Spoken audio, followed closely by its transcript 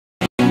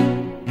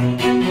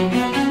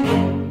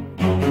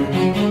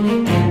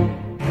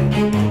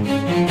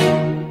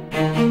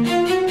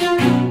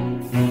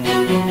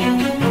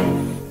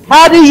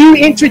How do you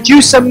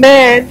introduce a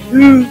man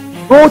who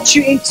brought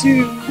you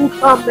into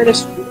full-time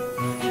ministry?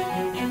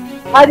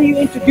 How do you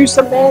introduce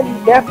a man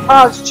who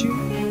baptized you?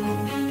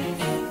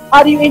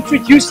 How do you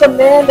introduce a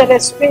man that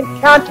has spent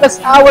countless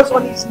hours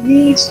on his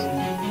knees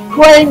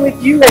praying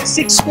with you at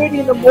 6:30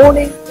 in the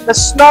morning in the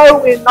snow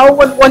when no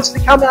one wants to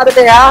come out of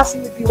their house? He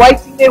would be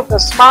waiting there with a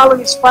smile on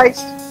his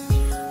face.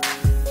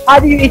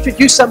 How do you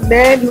introduce a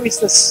man who is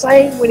the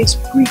same when he's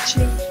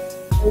preaching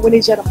and when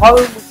he's at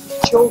home with his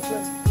children?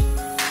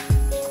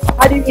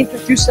 How do you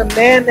introduce a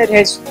man that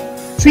has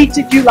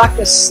treated you like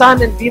a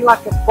son and been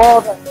like a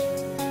father?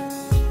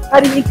 How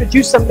do you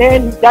introduce a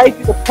man who gave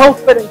you the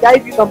pulpit and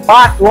gave you the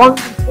mic long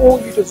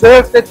before you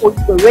deserved it or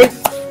you were ready?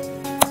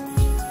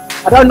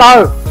 I don't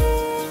know.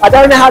 I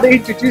don't know how to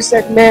introduce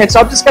that man, so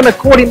I'm just going to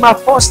call him my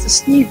pastor,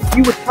 Steve. If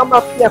you would come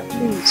up here,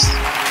 please.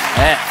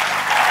 Man.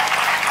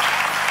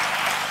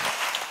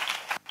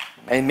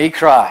 Made me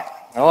cry.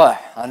 Oh,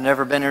 I've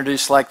never been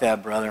introduced like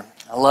that, brother.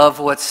 I love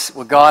what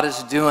God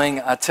is doing.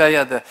 I tell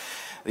you,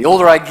 the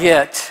older I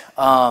get,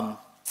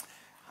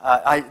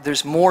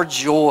 there's more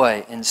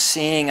joy in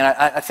seeing, and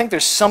I think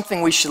there's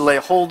something we should lay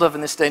hold of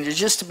in this day,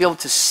 just to be able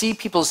to see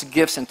people's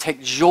gifts and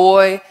take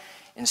joy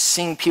in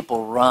seeing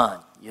people run,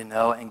 you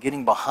know, and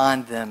getting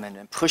behind them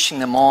and pushing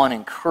them on,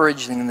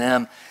 encouraging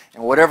them,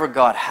 and whatever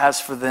God has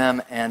for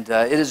them. And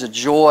it is a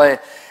joy.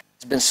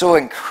 It's been so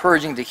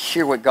encouraging to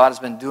hear what God has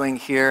been doing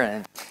here,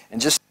 and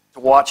just to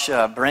watch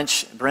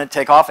Brent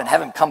take off and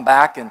have him come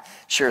back and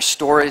share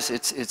stories.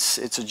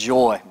 It's a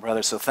joy,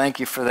 brother. So thank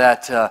you for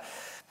that.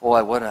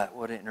 Boy, what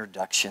an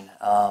introduction.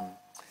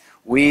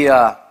 We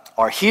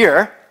are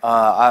here.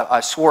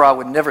 I swore I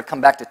would never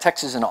come back to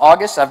Texas in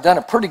August. I've done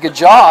a pretty good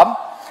job,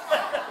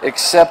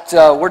 except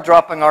we're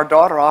dropping our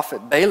daughter off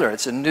at Baylor.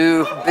 It's a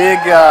new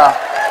big, the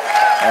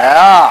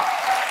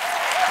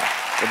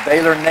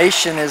Baylor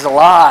Nation is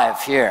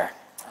alive here.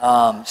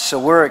 So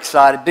we're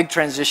excited. Big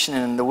transition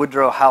in the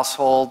Woodrow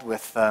household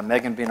with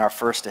Megan being our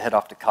first to head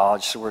off to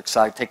college. So we're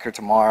excited to take her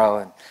tomorrow.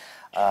 And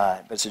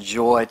but it's a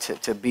joy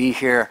to be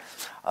here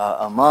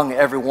among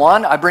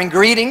everyone. I bring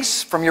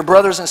greetings from your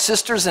brothers and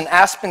sisters in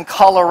Aspen,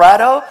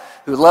 Colorado,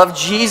 who love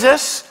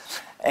Jesus.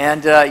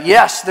 And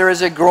yes, there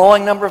is a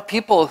growing number of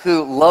people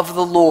who love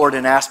the Lord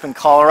in Aspen,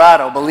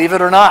 Colorado. Believe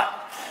it or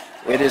not,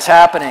 it is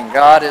happening.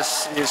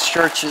 His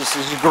church is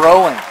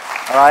growing,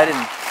 all right,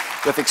 and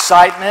with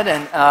excitement.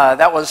 And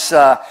that was,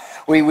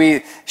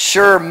 we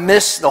sure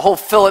miss the whole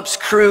Phillips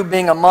crew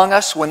being among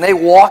us. When they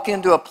walk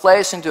into a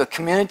place, into a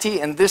community,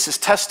 and this is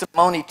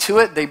testimony to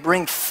it, they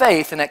bring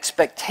faith and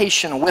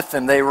expectation with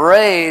them. They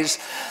raise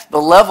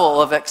the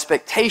level of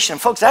expectation.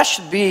 Folks, that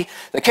should be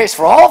the case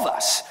for all of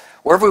us.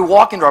 Wherever we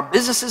walk into our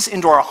businesses,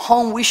 into our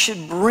home, we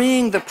should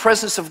bring the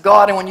presence of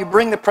God. And when you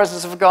bring the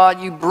presence of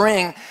God, you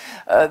bring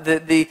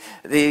the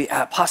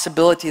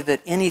possibility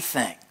that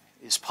anything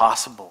is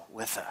possible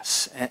with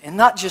us. And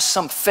not just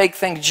some fake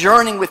thing,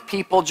 journeying with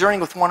people, journeying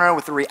with one another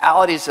with the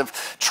realities of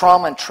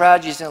trauma and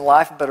tragedies in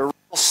life, but a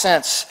real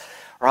sense,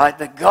 right,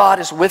 that God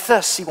is with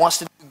us. He wants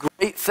to do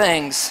great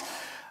things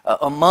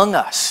among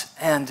us.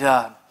 And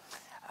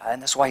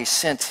that's why He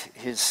sent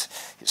His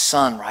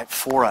Son, right,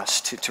 for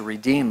us to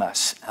redeem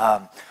us.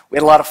 We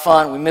had a lot of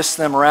fun. We missed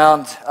them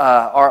around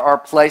our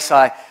place.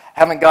 I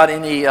haven't got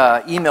any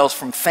emails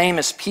from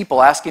famous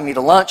people asking me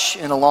to lunch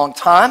in a long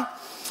time.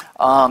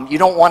 You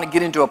don't want to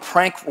get into a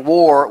prank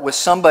war with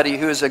somebody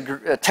who is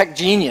a tech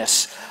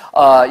genius.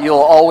 You'll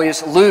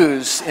always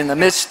lose in the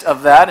midst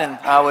of that. And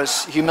I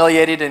was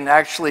humiliated and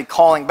actually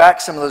calling back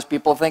some of those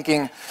people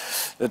thinking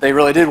that they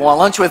really did want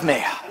lunch with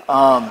me.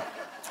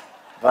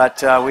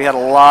 But we had a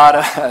lot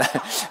of,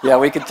 yeah,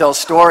 we could tell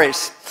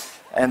stories.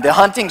 And the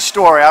hunting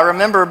story, I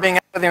remember being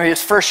out with him,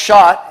 his first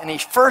shot, and he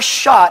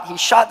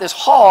shot this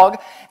hog,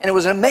 and it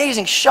was an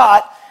amazing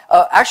shot.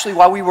 Actually,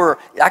 while we were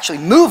actually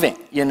moving,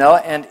 you know,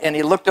 and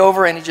he looked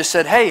over and he just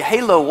said, "Hey,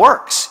 Halo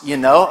works," you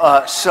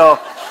know. So,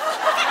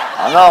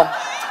 I don't know,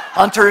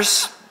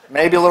 hunters,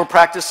 maybe a little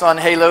practice on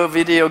Halo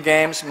video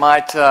games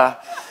might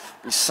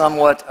be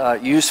somewhat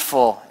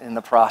useful in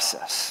the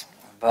process.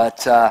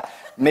 But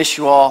miss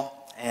you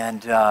all,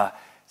 and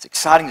it's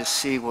exciting to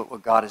see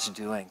what God is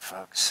doing,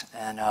 folks.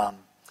 And I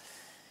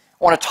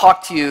want to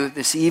talk to you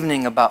this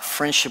evening about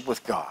friendship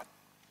with God,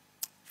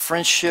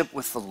 friendship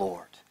with the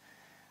Lord.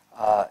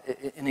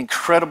 An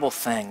incredible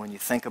thing when you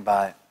think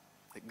about it,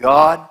 that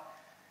God,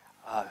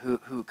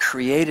 who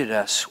created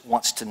us,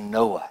 wants to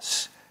know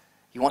us.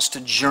 He wants to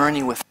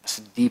journey with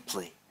us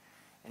deeply,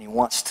 and He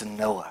wants to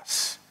know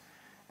us.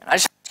 And I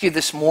just ask you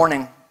this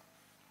morning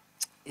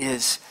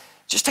is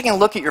just taking a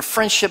look at your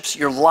friendships,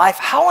 your life.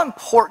 How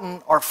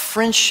important are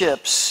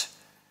friendships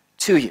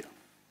to you?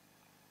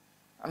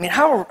 I mean,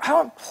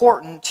 how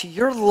important to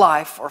your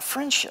life are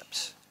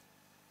friendships?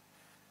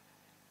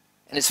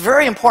 And it's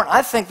very important,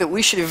 I think, that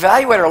we should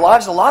evaluate our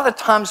lives. A lot of the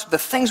times, the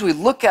things we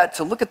look at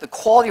to look at the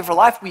quality of our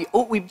life, we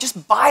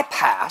just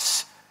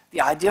bypass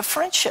the idea of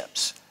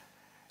friendships.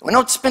 We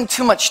don't spend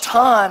too much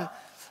time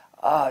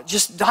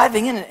just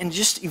diving in and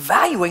just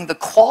evaluating the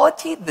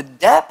quality, the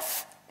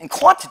depth, and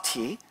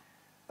quantity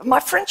of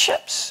my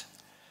friendships.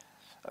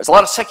 There's a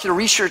lot of secular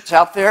research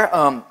out there.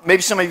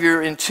 Maybe some of you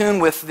are in tune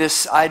with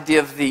this idea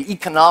of the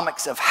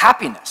economics of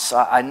happiness.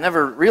 I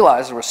never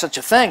realized there was such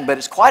a thing, but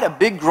it's quite a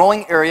big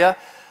growing area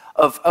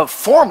of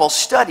formal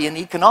study in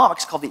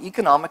economics called the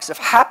economics of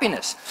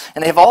happiness.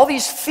 And they have all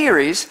these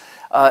theories.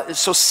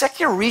 So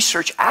secular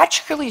research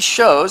actually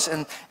shows,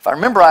 and if I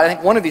remember right, I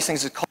think one of these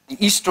things is called the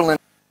Easterlin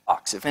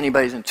paradox, if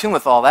anybody's in tune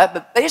with all that,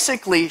 but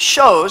basically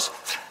shows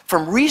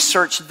from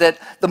research that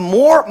the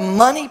more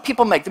money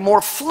people make, the more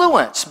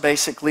affluence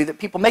basically that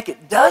people make,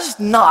 it does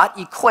not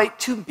equate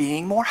to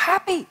being more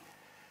happy.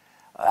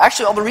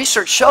 Actually, all the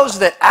research shows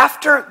that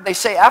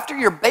after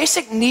your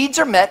basic needs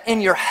are met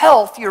and your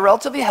health, you're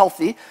relatively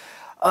healthy,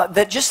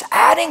 that just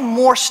adding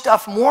more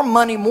stuff, more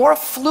money, more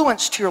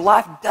affluence to your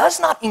life does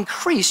not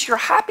increase your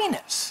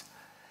happiness.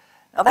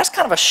 Now that's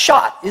kind of a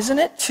shot, isn't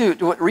it, to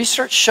what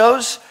research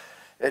shows,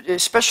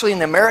 especially in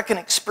the American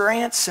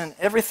experience and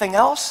everything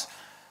else.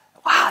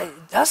 Wow,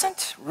 it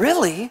doesn't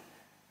really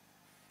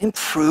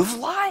improve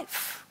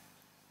life.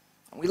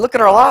 We look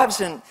at our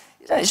lives and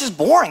it's just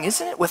boring,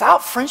 isn't it?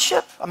 Without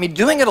friendship, I mean,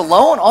 doing it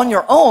alone, on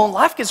your own,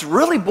 life gets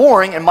really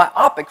boring and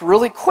myopic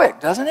really quick,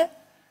 doesn't it?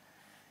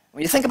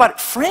 When you think about it,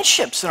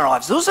 friendships in our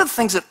lives, those are the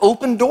things that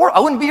open doors.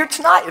 I wouldn't be here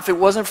tonight if it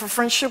wasn't for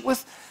friendship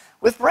with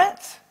Brent.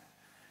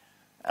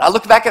 I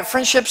look back at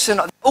friendships and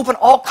open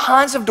all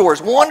kinds of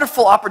doors,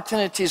 wonderful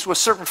opportunities with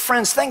certain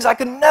friends, things I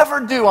could never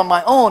do on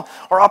my own,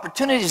 or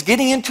opportunities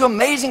getting into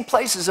amazing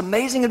places,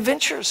 amazing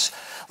adventures.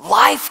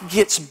 Life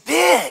gets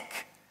big,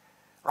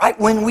 right?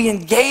 When we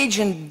engage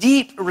in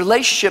deep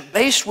relationship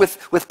based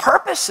with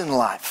purpose in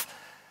life.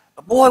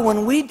 But boy,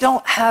 when we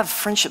don't have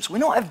friendships, we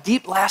don't have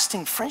deep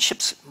lasting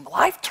friendships,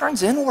 life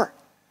turns inward.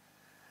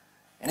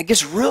 And it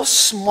gets real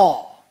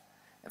small.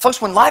 And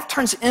folks, when life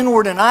turns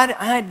inward and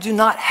I do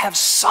not have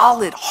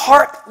solid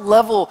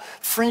heart-level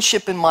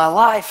friendship in my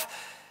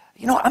life,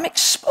 you know, I'm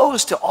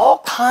exposed to all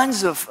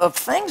kinds of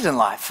things in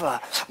life.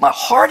 My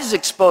heart is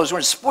exposed. We're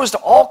exposed to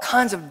all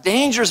kinds of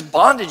dangerous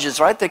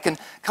bondages, right, that can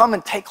come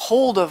and take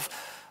hold of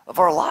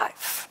our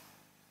life.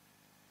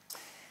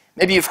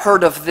 Maybe you've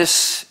heard of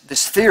this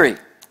theory.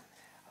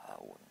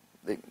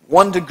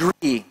 1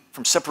 degree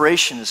from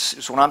separation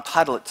is what I'm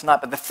titled it tonight.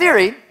 But the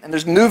theory, and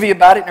there's a movie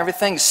about it and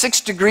everything,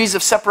 6 degrees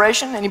of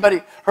separation.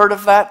 Anybody heard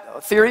of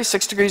that theory,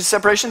 6 degrees of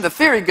separation? The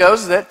theory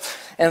goes that,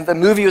 and the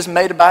movie was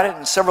made about it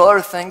and several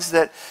other things,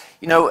 that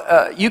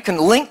you can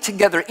link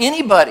together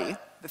anybody.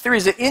 The theory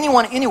is that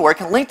anyone, anywhere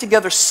can link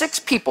together 6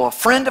 people, a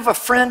friend of a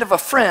friend of a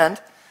friend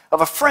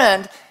of a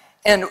friend,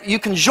 and you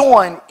can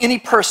join any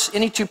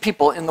 2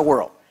 people in the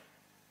world.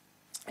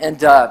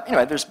 And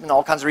anyway, there's been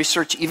all kinds of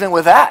research even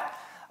with that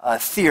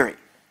theory.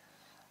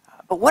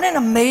 But what an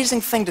amazing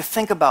thing to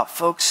think about,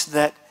 folks,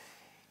 that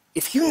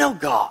if you know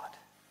God,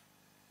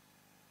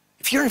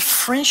 if you're in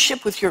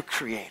friendship with your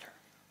Creator,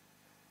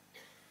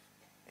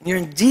 and you're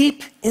in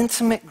deep,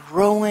 intimate,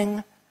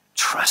 growing,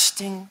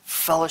 trusting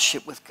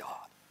fellowship with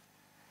God,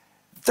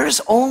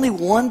 there's only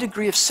 1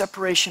 degree of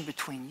separation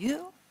between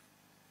you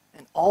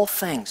and all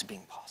things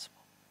being possible.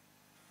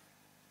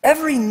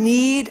 Every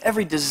need,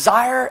 every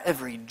desire,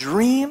 every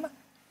dream,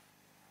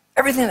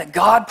 everything that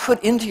God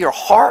put into your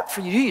heart for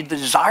you, the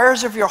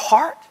desires of your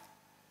heart,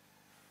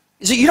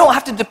 is that you don't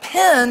have to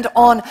depend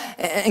on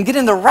and get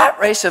in the rat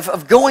race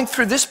of going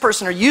through this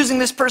person or using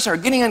this person or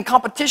getting in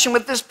competition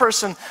with this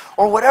person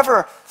or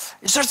whatever.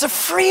 There's a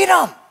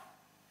freedom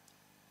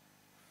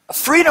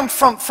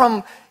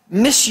from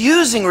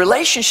misusing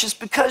relationships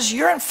because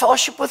you're in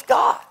fellowship with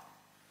God.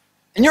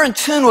 And you're in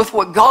tune with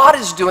what God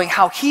is doing,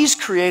 how He's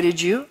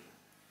created you.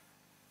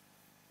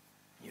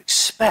 You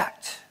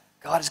expect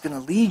God is going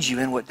to lead you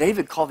in what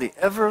David called the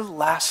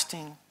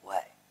everlasting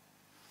way.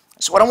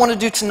 So what I want to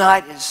do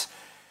tonight is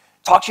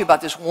talk to you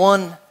about this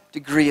 1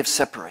 degree of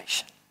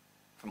separation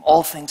from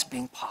all things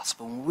being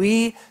possible. When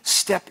we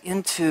step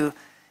into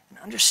and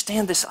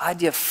understand this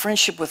idea of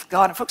friendship with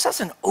God, and folks, that's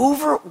an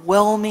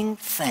overwhelming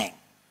thing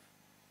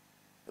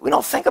that we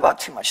don't think about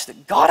too much.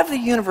 That God of the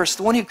universe,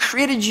 the one who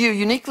created you,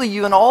 uniquely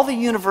you and all the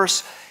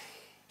universe,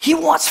 He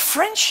wants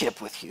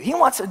friendship with you. He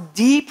wants a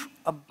deep,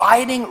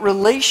 abiding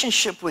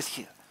relationship with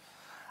you.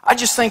 I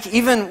just think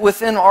even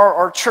within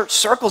our church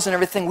circles and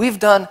everything, we've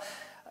done,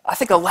 I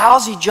think, a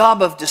lousy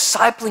job of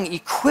discipling,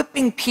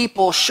 equipping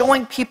people,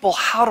 showing people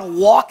how to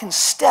walk and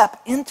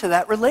step into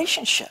that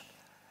relationship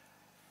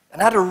and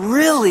how to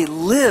really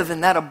live in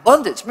that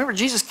abundance. Remember,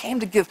 Jesus came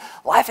to give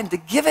life and to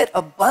give it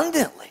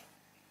abundantly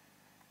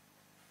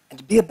and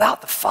to be about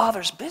the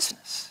Father's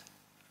business,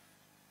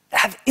 to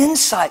have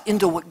insight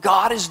into what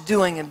God is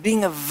doing and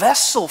being a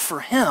vessel for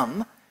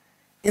Him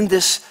in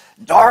this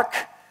dark,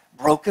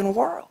 broken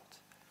world.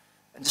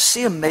 And to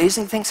see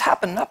amazing things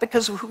happen, not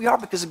because of who we are,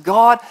 because of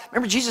God.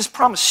 Remember, Jesus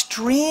promised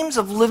streams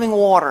of living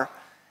water,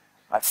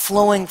 right,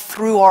 flowing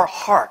through our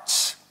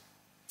hearts.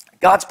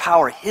 God's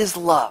power, His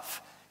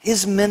love,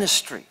 His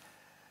ministry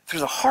through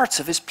the hearts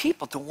of His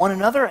people to one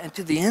another and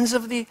to the ends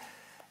of the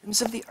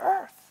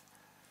earth.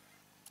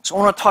 So I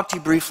want to talk to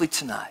you briefly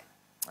tonight.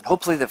 And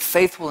hopefully that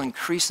faith will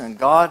increase and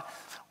God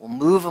will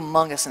move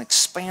among us and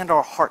expand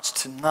our hearts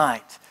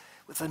tonight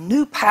with a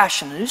new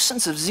passion, a new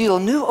sense of zeal, a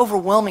new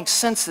overwhelming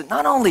sense that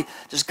not only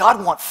does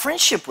God want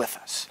friendship with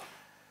us,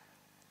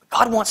 but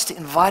God wants to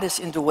invite us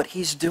into what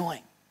he's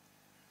doing.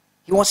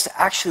 He wants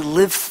to actually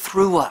live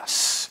through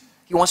us.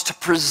 He wants to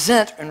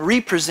present and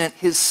represent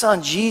his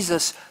son,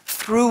 Jesus,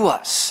 through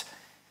us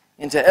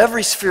into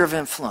every sphere of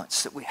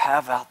influence that we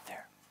have out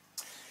there.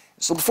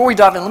 So before we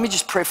dive in, let me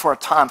just pray for our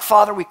time.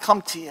 Father, we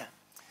come to you.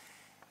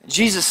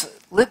 Jesus,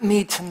 let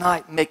me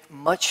tonight make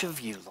much of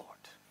you, Lord.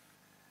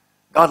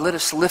 God, let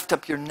us lift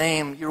up your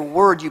name, your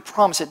word, you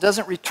promise. It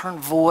doesn't return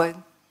void.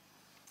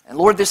 And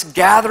Lord, this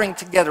gathering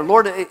together,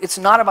 Lord, it's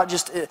not about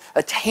just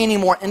attaining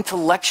more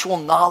intellectual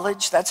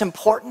knowledge. That's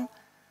important.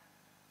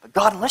 But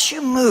God, unless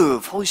you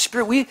move, Holy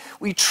Spirit,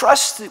 we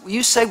trust that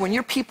you say when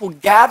your people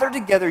gather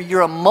together,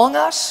 you're among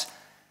us,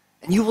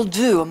 and you will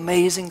do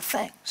amazing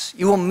things.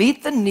 You will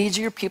meet the needs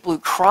of your people who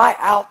cry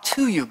out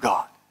to you,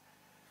 God.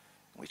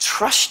 We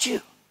trust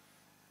you.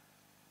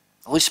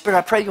 Holy Spirit,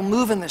 I pray you'll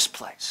move in this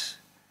place.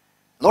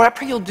 Lord, I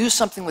pray you'll do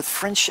something with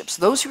friendships.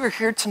 Those who are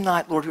here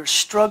tonight, Lord, who are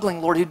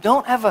struggling, Lord, who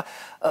don't have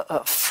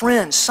a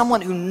friend,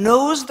 someone who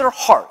knows their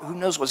heart, who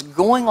knows what's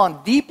going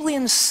on deeply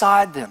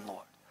inside them,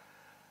 Lord.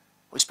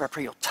 Holy Spirit, I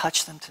pray you'll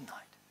touch them tonight.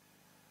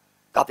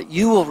 God, that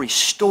you will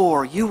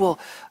restore, you will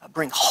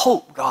bring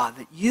hope, God,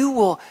 that you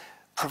will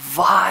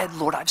provide,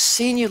 Lord. I've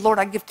seen you, Lord.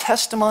 I give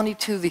testimony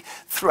to thee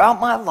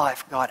throughout my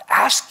life, God,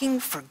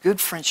 asking for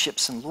good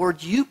friendships, and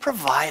Lord, you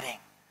providing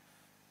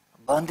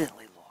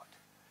abundantly, Lord.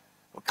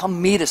 Well,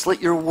 come meet us.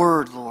 Let your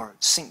word, Lord,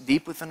 sink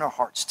deep within our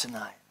hearts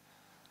tonight.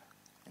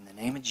 In the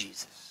name of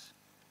Jesus,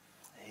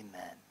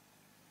 amen.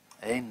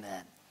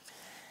 Amen.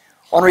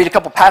 I want to read a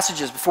couple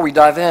passages before we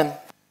dive in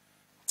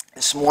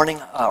this morning,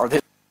 it's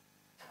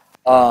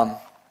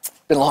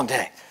been a long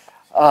day.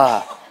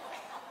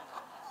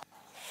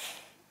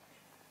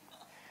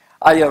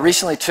 I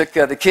recently took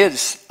the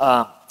kids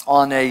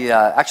on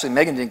actually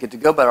Megan didn't get to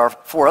go, but our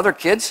 4 other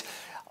kids,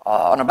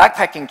 on a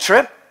backpacking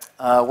trip.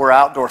 We're an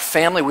outdoor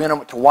family. We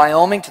went to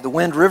Wyoming, to the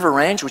Wind River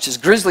Range, which is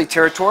grizzly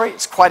territory.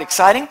 It's quite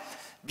exciting.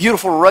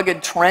 Beautiful,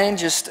 rugged terrain,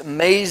 just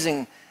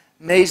amazing,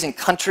 amazing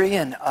country.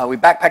 And we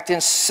backpacked in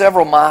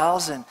several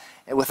miles and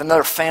with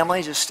another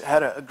family, just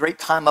had a great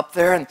time up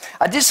there. And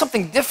I did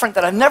something different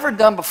that I've never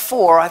done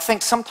before. I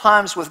think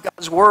sometimes with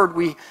God's Word,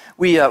 we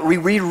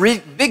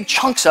read big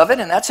chunks of it,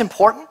 and that's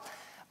important.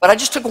 But I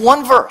just took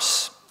one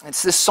verse.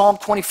 It's this Psalm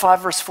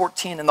 25, verse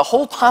 14. And the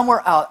whole time we're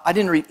out, I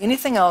didn't read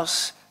anything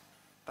else,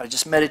 but I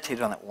just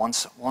meditated on that one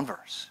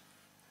verse.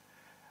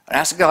 I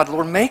asked God,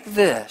 Lord, make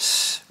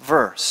this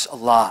verse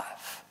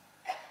alive.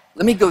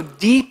 Let me go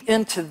deep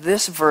into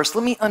this verse.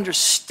 Let me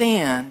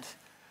understand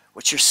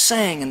what you're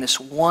saying in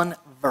this one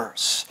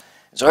verse.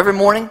 And so every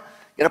morning,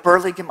 get up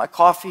early, get my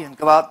coffee, and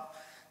go out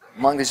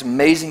among these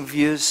amazing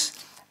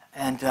views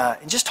and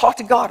just talk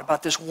to God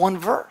about this one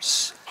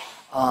verse.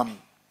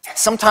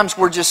 Sometimes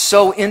we're just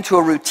so into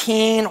a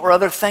routine or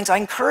other things. I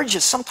encourage you,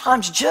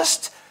 sometimes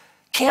just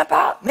camp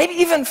out, maybe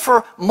even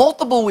for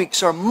multiple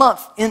weeks or a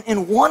month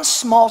in one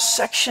small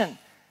section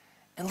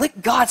and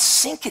let God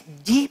sink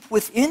it deep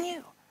within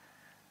you.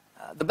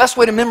 The best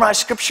way to memorize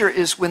Scripture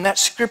is when that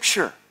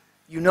Scripture,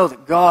 you know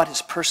that God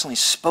has personally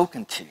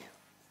spoken to you.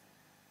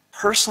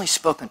 Personally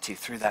spoken to you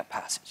through that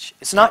passage.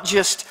 It's not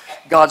just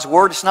God's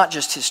Word, it's not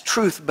just His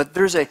truth, but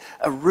there's a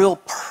real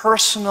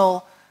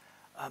personal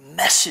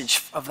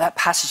message of that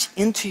passage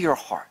into your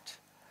heart.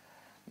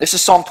 This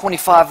is Psalm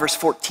 25, verse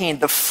 14.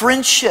 The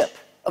friendship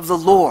of the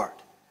Lord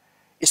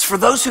is for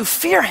those who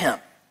fear Him,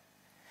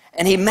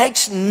 and He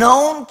makes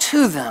known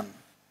to them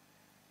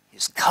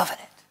His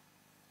covenant.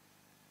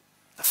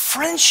 The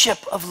friendship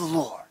of the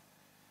Lord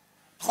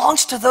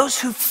belongs to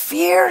those who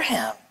fear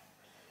Him,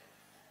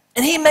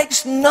 and He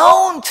makes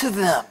known to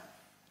them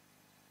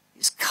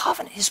His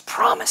covenant, His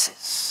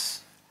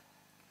promises.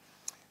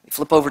 We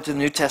flip over to the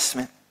New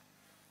Testament.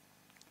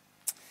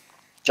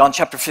 John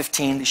chapter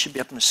 15, these should be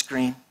up on the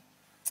screen.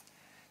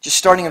 Just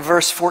starting in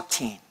verse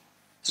 14.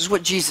 This is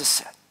what Jesus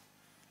said.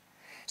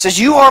 It says,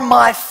 you are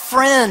my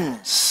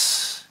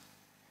friends.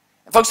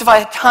 And folks, if I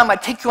had time,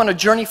 I'd take you on a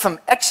journey from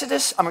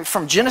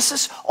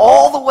Genesis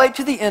all the way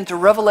to the end to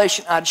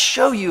Revelation. I'd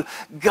show you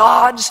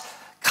God's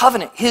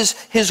covenant,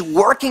 his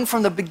working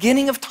from the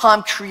beginning of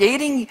time,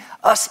 creating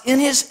us in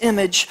His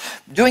image,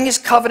 doing His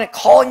covenant,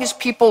 calling His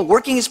people,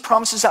 working His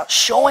promises out,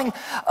 showing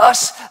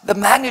us the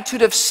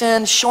magnitude of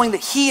sin, showing that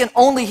He and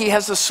only He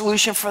has the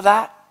solution for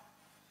that.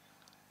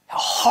 The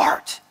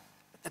heart,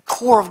 the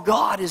core of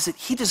God is that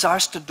He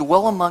desires to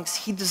dwell amongst,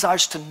 He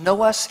desires to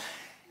know us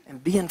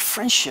and be in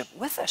friendship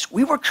with us.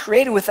 We were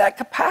created with that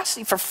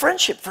capacity for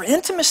friendship, for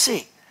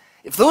intimacy.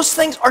 If those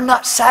things are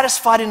not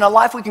satisfied in our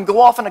life, we can go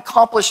off and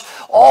accomplish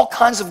all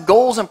kinds of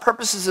goals and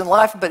purposes in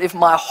life. But if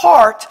my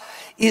heart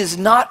is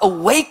not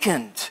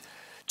awakened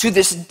to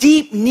this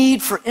deep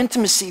need for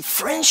intimacy,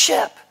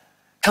 friendship,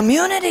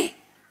 community,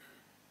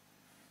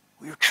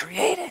 we were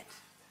created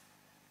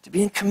to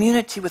be in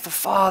community with the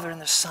Father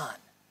and the Son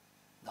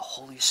and the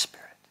Holy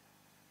Spirit.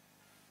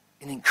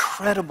 An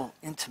incredible,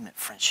 intimate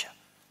friendship.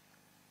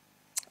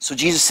 So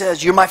Jesus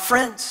says, you're my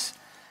friends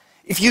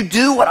if you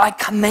do what I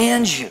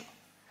command you.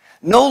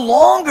 No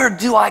longer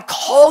do I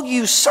call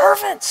you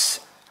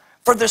servants,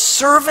 for the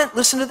servant,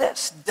 listen to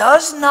this,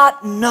 does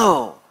not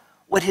know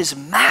what his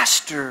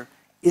master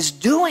is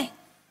doing.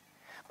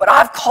 But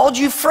I've called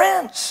you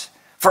friends,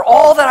 for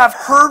all that I've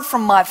heard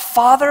from my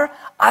Father,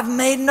 I've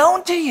made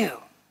known to you.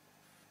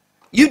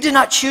 You did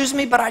not choose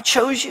me, but I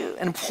chose you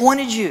and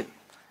appointed you,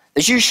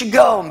 that you should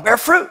go and bear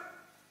fruit,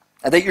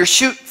 and that your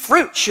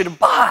fruit should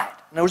abide.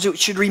 In other words, it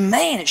should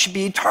remain, it should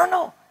be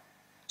eternal,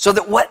 so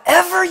that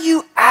whatever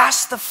you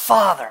ask the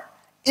Father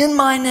in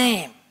my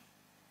name,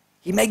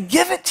 he may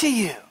give it to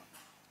you.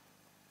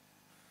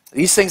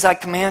 These things I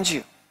command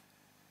you,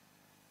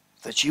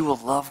 that you will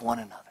love one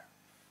another.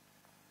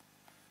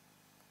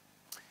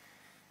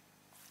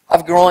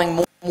 I'm growing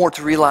more and more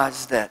to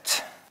realize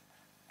that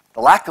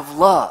the lack of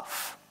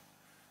love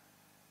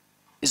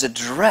is a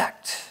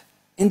direct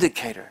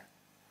indicator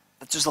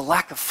that there's a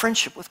lack of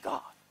friendship with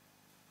God.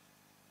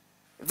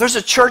 If there's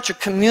a church, a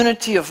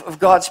community of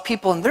God's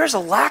people, and there's a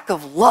lack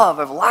of love,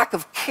 a lack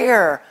of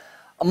care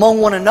among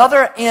one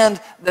another,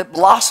 and that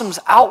blossoms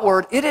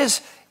outward, it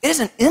is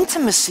an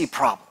intimacy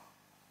problem.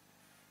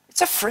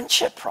 It's a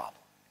friendship problem.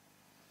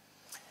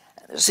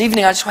 This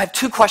evening, I just have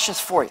two questions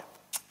for you.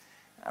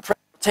 I pray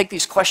you'll take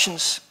these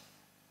questions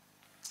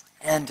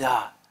and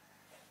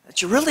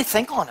that you really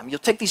think on them. You'll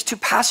take these two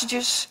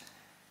passages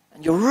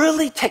and you'll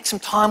really take some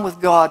time with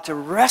God to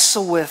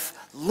wrestle with,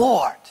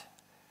 Lord,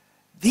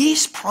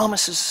 these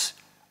promises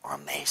are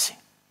amazing.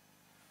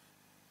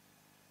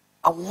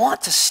 I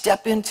want to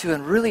step into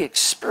and really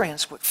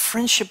experience what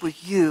friendship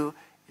with you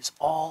is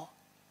all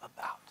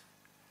about.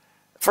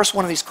 The first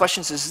one of these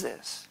questions is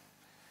this.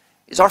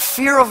 Is our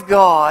fear of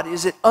God,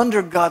 is it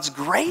under God's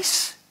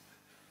grace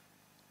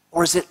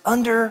or is it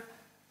under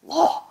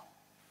law?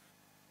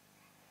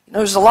 You know,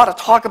 there's a lot of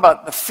talk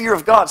about the fear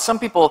of God. Some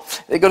people,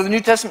 they go to the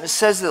New Testament, it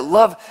says that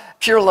love,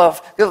 pure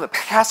love,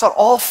 casts out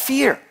all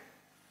fear.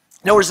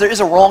 In other words, there is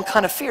a wrong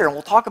kind of fear, and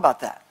we'll talk about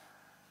that.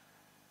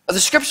 But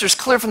the Scripture is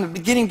clear from the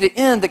beginning to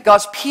end that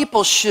God's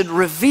people should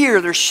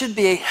revere. There should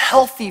be a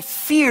healthy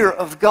fear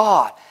of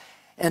God.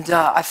 And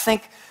I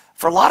think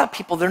for a lot of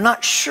people, they're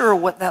not sure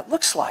what that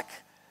looks like.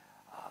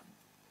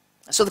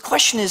 So the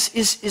question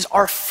is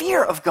our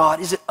fear of God,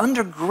 is it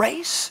under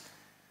grace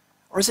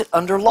or is it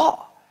under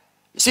law?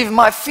 You see, if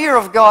my fear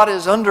of God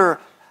is under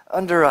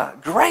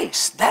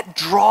grace, that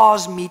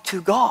draws me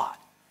to God.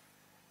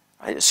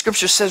 Right? The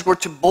Scripture says we're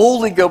to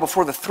boldly go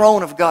before the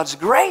throne of God's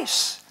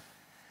grace.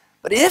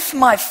 But if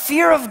my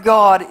fear of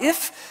God,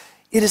 if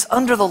it is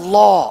under the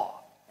law,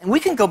 and we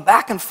can go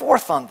back and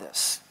forth on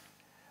this,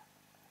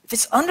 if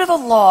it's under the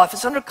law, if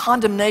it's under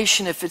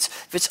condemnation, if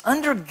it's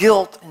under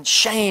guilt and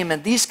shame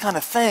and these kind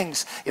of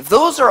things, if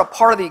those are a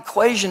part of the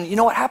equation, you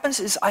know what happens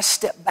is I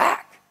step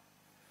back.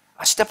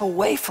 I step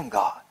away from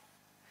God.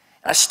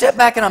 And I step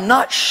back and I'm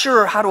not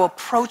sure how to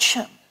approach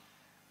Him.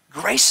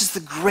 Grace is the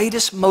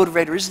greatest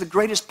motivator. It is the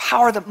greatest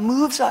power that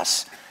moves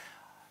us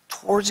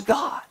towards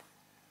God.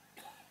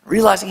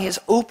 Realizing He has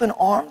open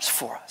arms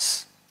for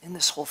us in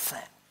this whole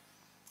thing.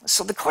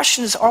 So the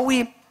question is, are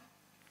we,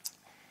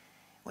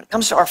 when it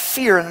comes to our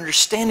fear and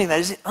understanding that,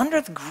 is it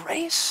under the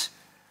grace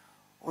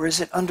or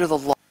is it under the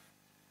law?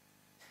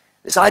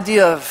 This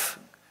idea of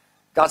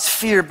God's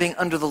fear being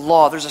under the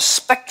law, there's a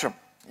spectrum.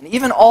 And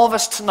even all of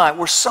us tonight,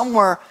 we're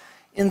somewhere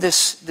in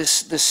this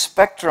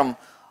spectrum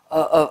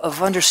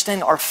of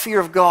understanding our fear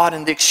of God,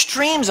 and the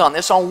extremes on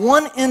this. On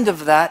one end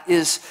of that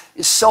is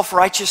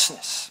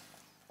self-righteousness.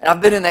 And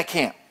I've been in that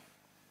camp.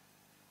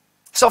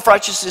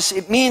 Self-righteousness,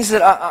 it means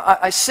that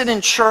I sit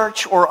in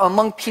church or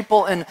among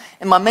people, and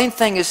my main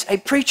thing is, hey,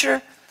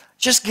 preacher,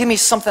 just give me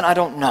something I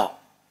don't know.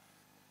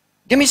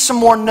 Give me some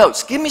more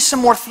notes. Give me some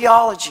more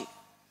theology.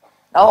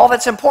 Now, all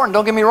that's important.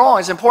 Don't get me wrong.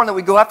 It's important that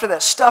we go after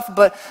that stuff,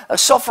 but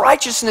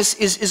self-righteousness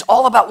is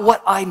all about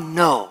what I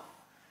know.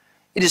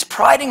 It is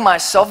priding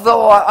myself,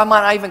 though I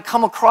might not even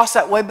come across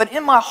that way, but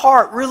in my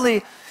heart,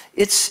 really,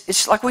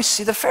 it's like we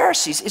see the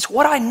Pharisees. It's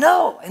what I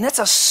know, and it's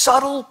a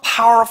subtle,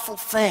 powerful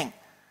thing.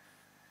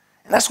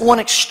 And that's one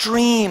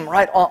extreme,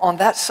 right, on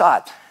that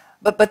side.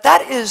 But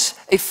that is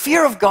a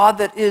fear of God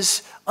that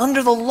is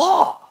under the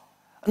law.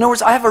 In other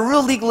words, I have a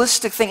real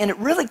legalistic thing, and it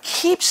really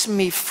keeps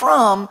me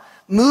from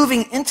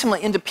moving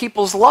intimately into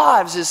people's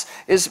lives.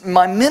 Is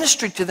my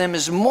ministry to them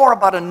is more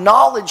about a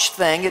knowledge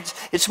thing.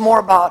 It's more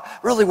about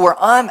really where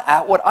I'm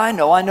at, what I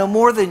know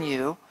more than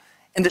you.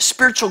 And that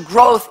spiritual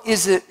growth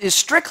is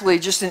strictly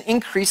just an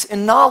increase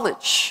in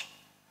knowledge.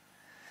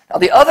 Now,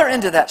 the other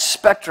end of that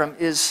spectrum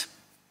is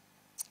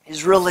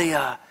really,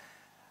 I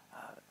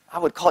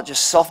would call it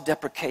just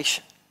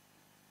self-deprecation.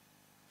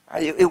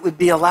 It would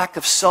be a lack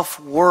of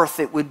self-worth.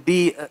 It would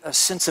be a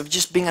sense of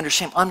just being under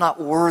shame. I'm not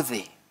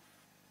worthy.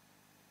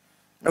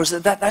 In other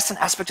words, that's an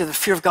aspect of the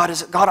fear of God.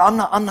 Is that, God,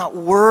 I'm not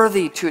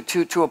worthy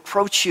to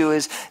approach you.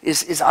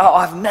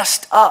 I've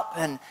messed up,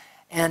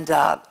 and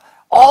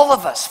all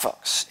of us,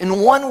 folks,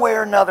 in one way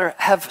or another,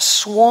 have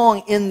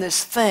swung in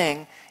this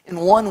thing in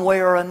one way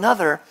or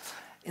another,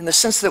 in the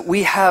sense that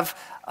we have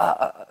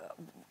a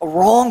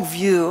wrong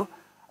view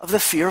of the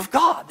fear of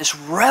God. This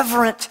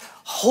reverent,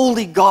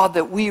 holy God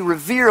that we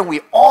revere and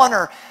we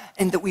honor,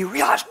 and that we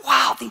realize,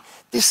 wow,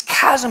 this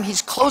chasm,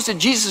 he's closed it.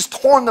 Jesus has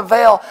torn the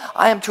veil.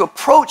 I am to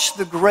approach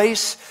the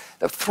grace,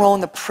 the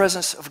throne, the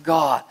presence of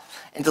God,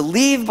 and to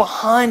leave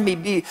behind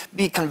me,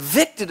 be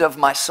convicted of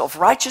my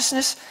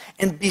self-righteousness,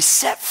 and be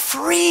set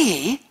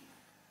free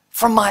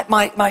from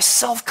my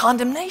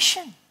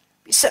self-condemnation.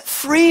 Be set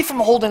free from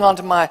holding on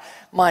to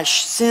my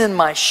sin,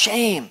 my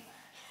shame,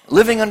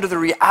 living under the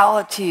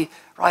reality,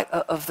 right,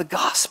 of the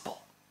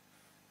gospel.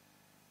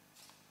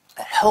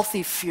 A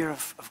healthy fear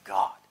of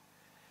God.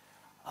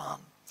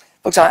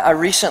 Folks, I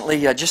recently,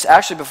 just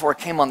actually before I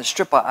came on the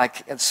strip, I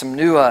some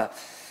new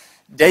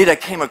data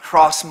came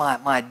across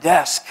my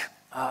desk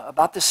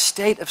about the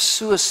state of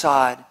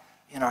suicide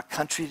in our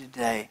country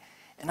today.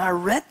 And I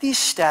read these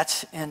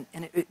stats, and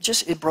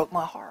it broke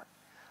my heart.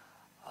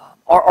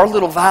 Our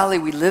little valley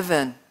we live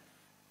in,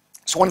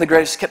 it's one of the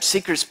greatest kept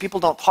secrets. People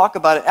don't talk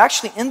about it.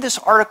 Actually, in this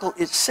article,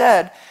 it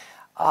said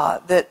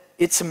that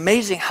it's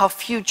amazing how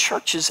few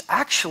churches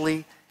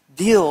actually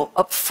deal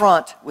up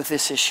front with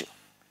this issue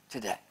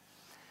today.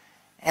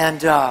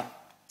 And the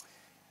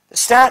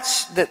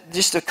stats, that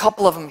just a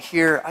couple of them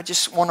here, I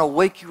just want to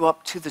wake you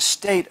up to the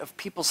state of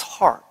people's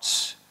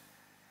hearts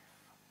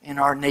in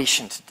our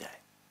nation today.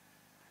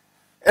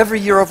 Every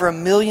year, over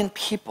 1 million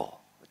people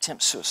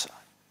attempt suicide.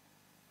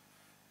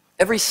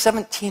 Every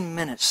 17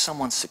 minutes,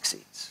 someone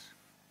succeeds.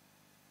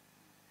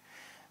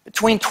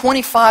 Between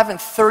 25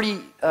 and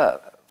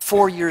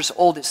 34 years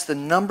old, it's the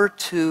number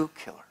 2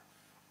 killer.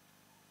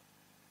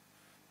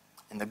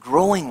 And the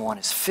growing one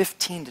is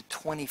 15 to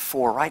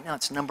 24. Right now,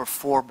 it's number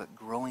 4, but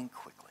growing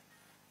quickly.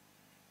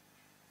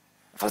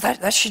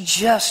 That should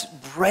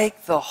just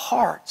break the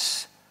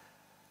hearts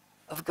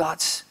of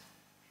God's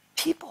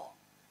people.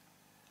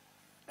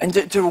 And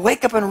to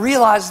wake up and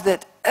realize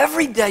that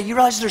every day you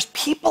realize there's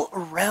people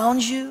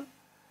around you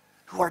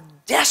who are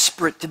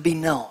desperate to be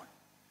known.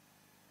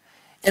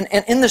 And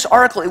in this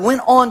article, it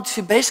went on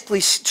to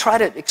basically try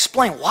to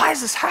explain, why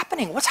is this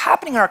happening? What's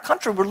happening in our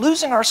country? We're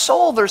losing our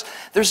soul.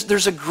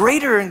 There's a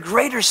greater and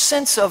greater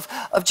sense of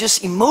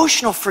just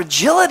emotional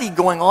fragility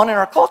going on in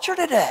our culture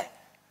today.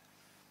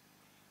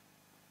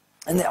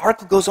 And the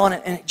article goes on,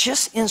 and it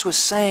just ends with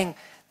saying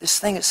this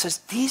thing. It says,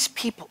 these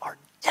people are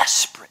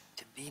desperate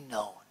to be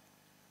known.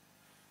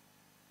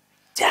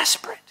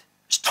 Desperate.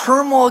 There's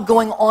turmoil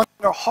going on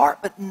in their heart,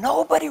 but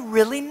nobody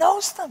really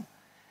knows them.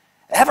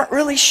 They haven't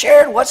really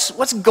shared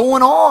what's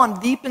going on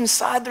deep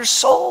inside their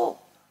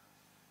soul.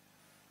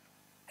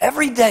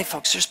 Every day,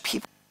 folks, there's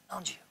people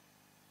around you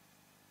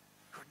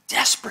who are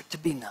desperate to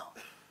be known.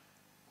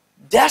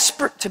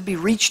 Desperate to be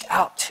reached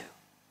out to.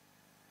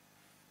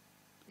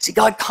 See,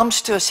 God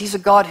comes to us. He's a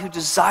God who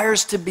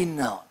desires to be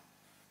known.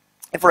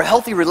 And for a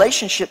healthy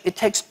relationship, it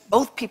takes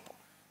both people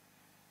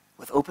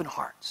with open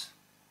hearts,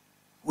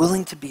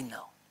 willing to be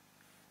known.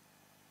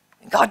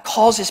 And God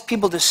calls his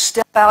people to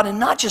step out and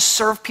not just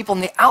serve people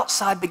on the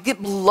outside, but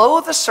get below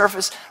the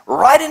surface,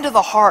 right into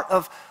the heart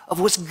of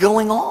what's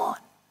going on.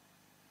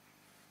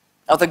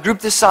 Now, with a group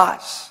this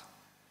size,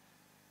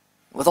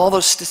 with all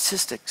those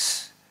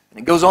statistics, and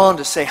it goes on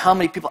to say how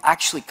many people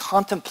actually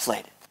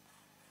contemplate it.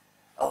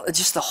 Oh,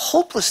 just the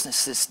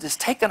hopelessness that's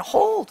taken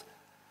hold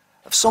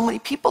of so many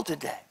people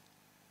today.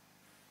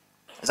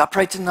 As I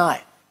pray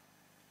tonight,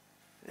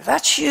 if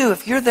that's you,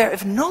 if you're there,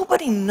 if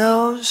nobody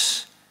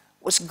knows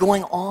what's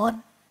going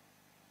on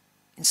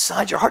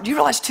inside your heart. Do you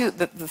realize, too,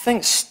 that the thing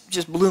that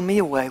just blew me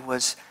away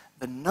was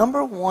the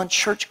number 1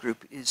 church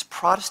group is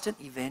Protestant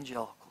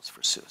evangelicals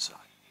for suicide.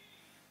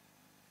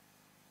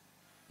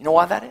 You know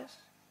why that is?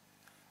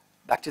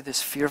 Back to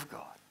this fear of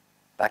God.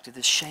 Back to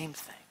this shame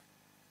thing.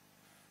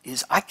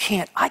 Is I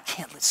can't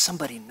let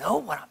somebody know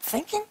what I'm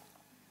thinking.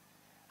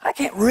 I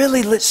can't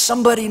really let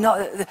somebody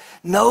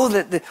know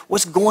that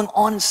what's going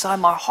on inside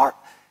my heart.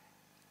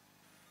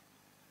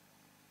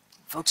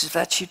 Folks, if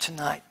that's you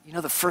tonight, you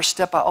know the first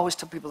step, I always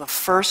tell people, the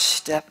first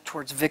step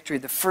towards victory,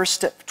 the first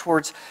step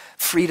towards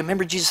freedom.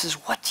 Remember, Jesus says,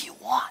 what do you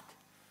want?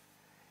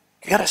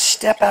 You got to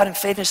step out in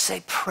faith and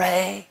say,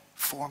 pray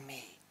for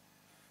me.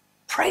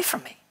 Pray for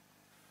me.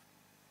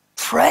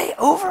 Pray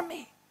over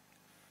me.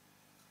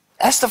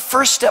 That's the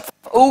first step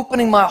of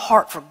opening my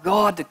heart for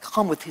God to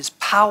come with his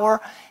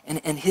power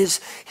and his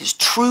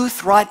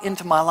truth right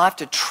into my life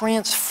to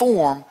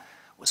transform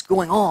what's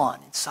going on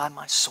inside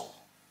my soul.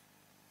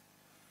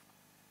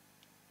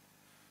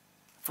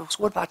 Folks,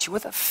 what about you?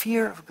 What the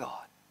fear of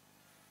God?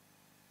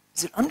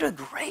 Is it under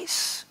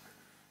grace?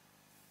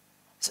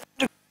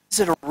 Is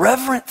it a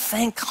reverent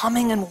thing,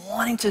 coming and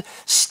wanting to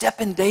step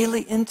in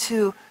daily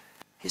into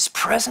his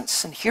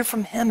presence and hear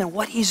from him and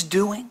what he's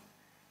doing,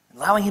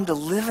 allowing him to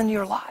live in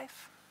your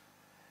life?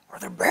 Or are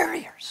there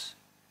barriers?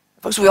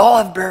 Folks, we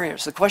all have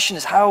barriers. The question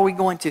is, how are we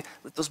going to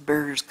let those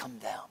barriers come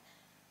down?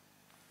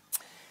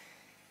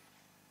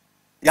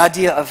 The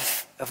idea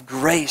of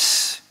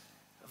grace,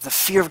 the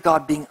fear of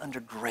God being under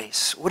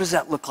grace. What does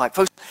that look like?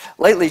 Folks,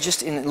 lately,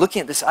 just in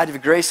looking at this idea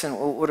of grace, and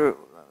what an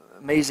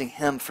amazing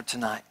hymn for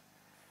tonight.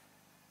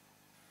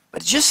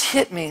 But it just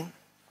hit me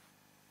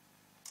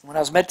when I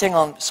was meditating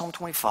on Psalm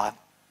 25.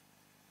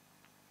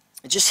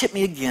 it just hit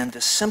me again,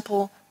 this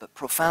simple but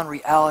profound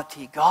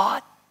reality.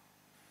 God,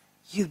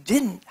 you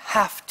didn't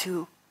have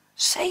to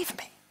save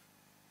me,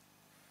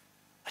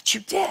 but you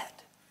did.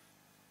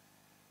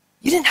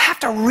 You didn't have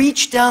to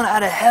reach down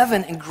out of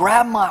heaven and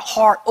grab my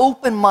heart,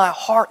 open my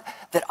heart,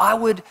 that I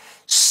would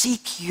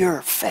seek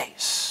your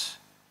face.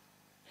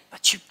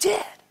 But you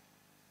did.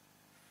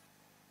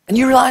 And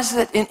you realize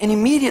that, and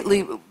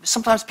immediately,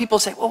 sometimes people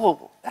say,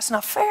 whoa, that's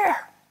not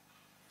fair.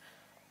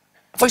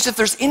 Folks, if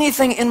there's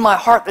anything in my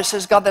heart that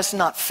says, God, that's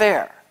not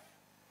fair,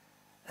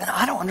 then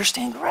I don't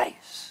understand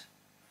grace.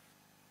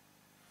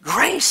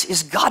 Grace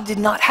is God did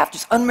not have to,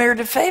 it's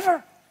unmerited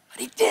favor, but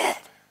he did.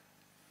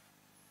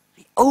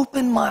 He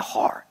opened my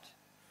heart.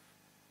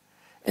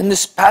 In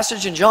this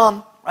passage in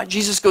John, right,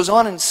 Jesus goes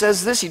on and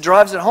says this, he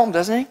drives it home,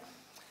 doesn't he?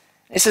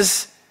 He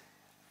says,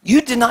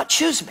 you did not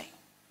choose me,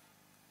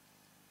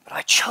 but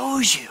I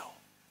chose you.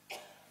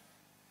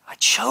 I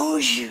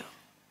chose you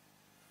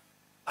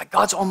by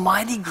God's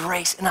almighty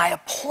grace, and I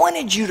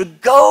appointed you to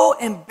go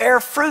and bear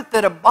fruit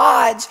that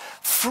abides,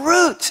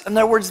 fruit, in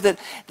other words, that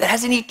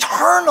has an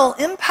eternal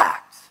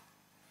impact.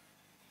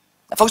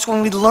 And folks,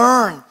 when we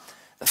learn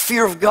the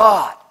fear of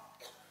God,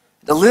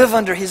 to live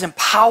under his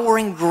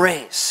empowering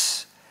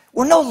grace,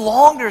 we're no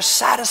longer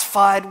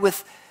satisfied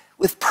with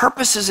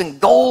purposes and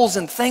goals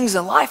and things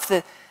in life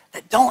that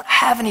don't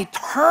have an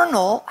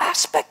eternal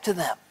aspect to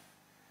them.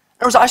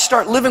 In other words, I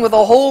start living with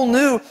a whole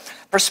new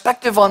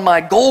perspective on my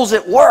goals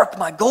at work,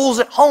 my goals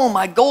at home,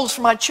 my goals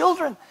for my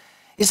children.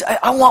 Is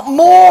I want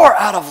more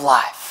out of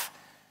life.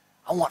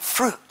 I want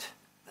fruit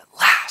that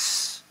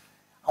lasts.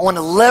 I want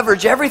to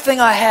leverage everything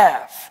I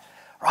have,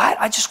 right?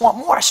 I just want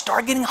more. I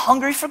start getting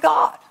hungry for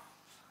God.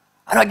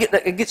 I get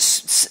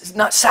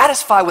not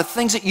satisfied with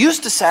things that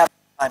used to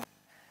satisfy me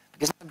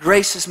because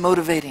grace is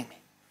motivating me.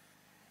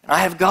 And I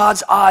have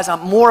God's eyes.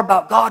 I'm more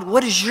about God.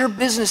 What is your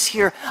business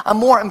here? I'm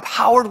more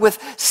empowered with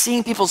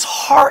seeing people's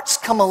hearts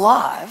come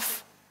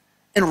alive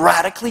and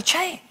radically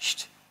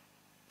changed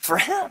for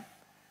him.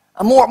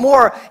 I'm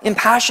more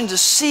impassioned to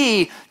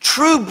see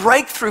true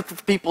breakthrough for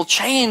people,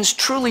 chains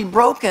truly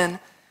broken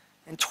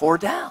and tore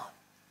down.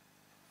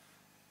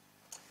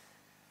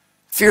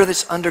 Fear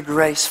that's under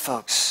grace,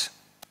 folks,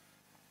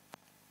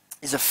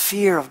 is a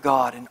fear of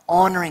God, an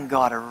honoring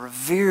God, a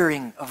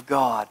revering of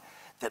God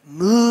that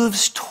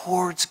moves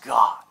towards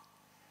God.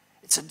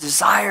 It's a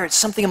desire, it's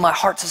something in my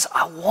heart that says,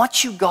 I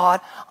want you, God.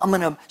 I'm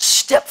going to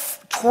step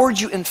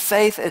towards you in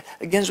faith.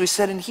 Again, as we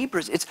said in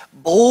Hebrews, it's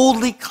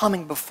boldly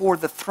coming before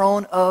the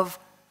throne of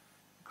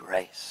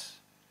grace.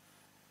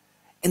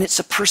 And it's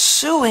a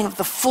pursuing of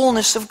the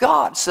fullness of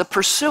God. It's a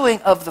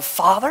pursuing of the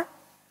Father,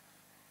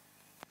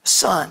 the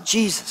Son,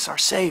 Jesus, our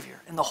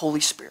Savior, and the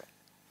Holy Spirit.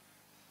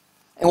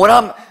 And what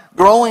I'm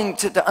growing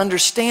to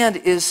understand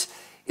is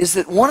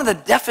that one of the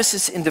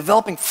deficits in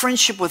developing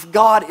friendship with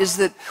God is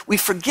that we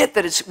forget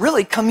that it's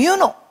really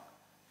communal.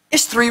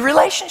 It's three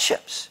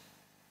relationships.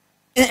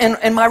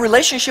 And my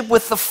relationship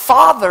with the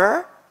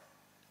Father,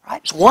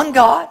 right, it's one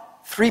God,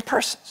 three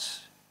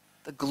persons.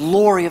 The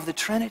glory of the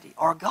Trinity,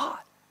 our God.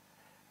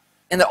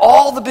 And that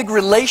all the big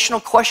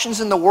relational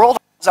questions in the world,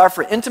 desire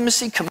for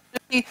intimacy,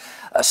 community,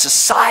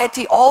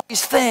 society, all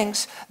these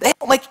things, they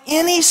don't make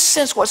any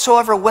sense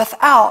whatsoever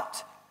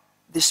without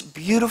this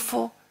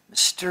beautiful,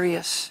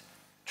 mysterious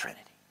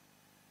Trinity.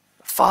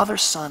 The Father,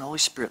 Son, Holy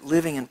Spirit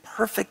living in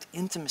perfect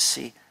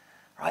intimacy,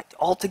 right,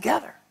 all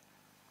together.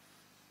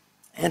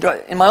 And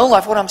in my own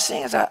life, what I'm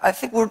seeing is I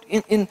think we're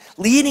in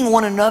leading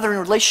one another in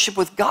relationship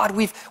with God,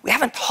 we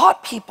haven't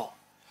taught people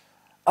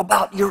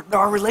about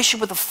our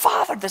relationship with the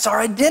Father. That's our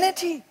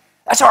identity.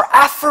 That's our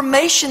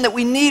affirmation that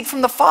we need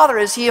from the Father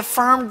as he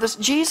affirmed this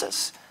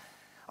Jesus.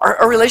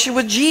 Our relationship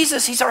with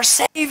Jesus, he's our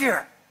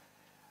Savior.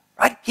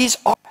 Right? He's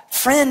our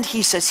friend,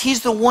 he says.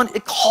 He's the one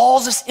that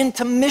calls us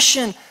into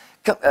mission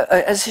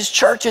as his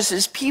church, as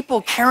his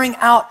people, carrying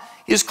out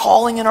his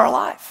calling in our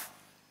life.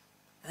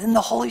 And then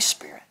the Holy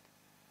Spirit,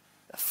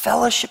 the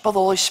fellowship of the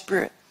Holy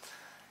Spirit.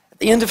 At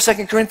the end of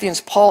 2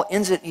 Corinthians, Paul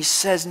ends it and he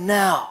says,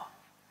 now,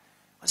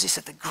 as he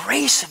said, the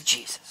grace of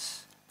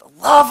Jesus, the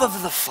love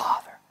of the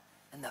Father,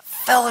 and the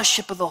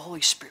fellowship of the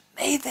Holy Spirit,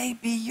 may they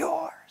be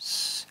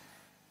yours.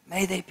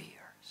 May they be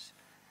yours.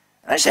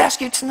 And I just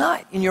ask you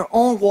tonight, in your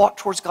own walk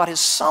towards God,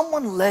 has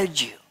someone led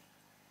you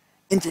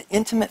into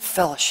intimate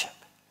fellowship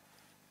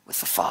with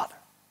the Father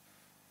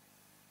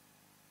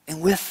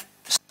and with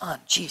the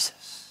Son,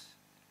 Jesus,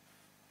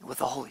 and with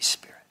the Holy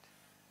Spirit?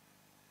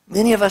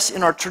 Many of us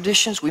in our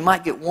traditions, we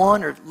might get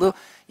one or,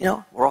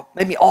 we're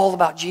maybe all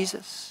about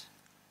Jesus.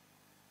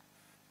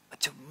 But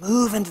to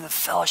move into the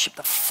fellowship,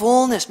 the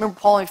fullness, remember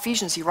Paul in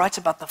Ephesians, he writes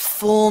about the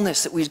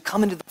fullness, that we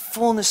come into the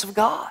fullness of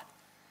God.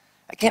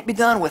 It can't be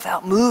done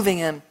without moving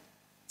in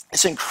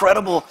this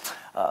incredible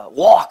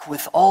walk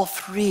with all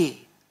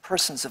three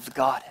persons of the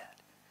Godhead.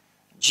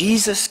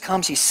 Jesus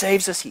comes, he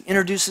saves us, he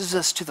introduces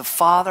us to the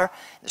Father.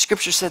 The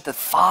scripture said the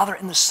Father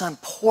and the Son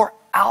pour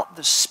out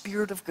the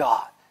Spirit of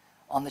God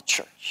on the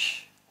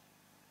church.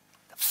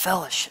 The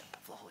fellowship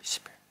of the Holy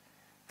Spirit.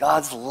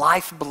 God's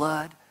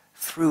lifeblood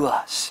through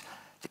us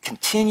to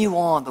continue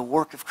on the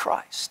work of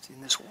Christ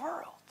in this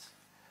world.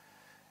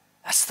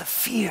 That's the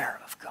fear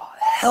of God,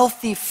 a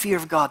healthy fear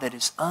of God that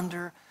is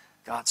under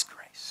God's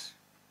grace.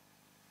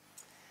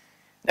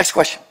 Next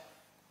question.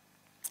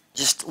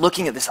 Just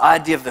looking at this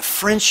idea of the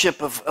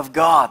friendship of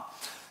God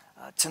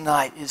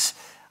tonight is,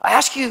 I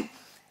ask you,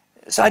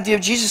 this idea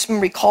of Jesus,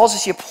 remember, he calls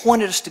us, he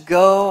appointed us to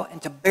go and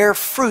to bear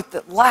fruit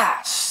that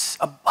lasts,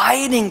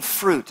 abiding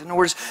fruit. In other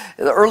words,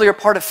 the earlier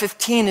part of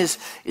 15 is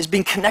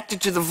being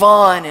connected to the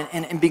vine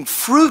and being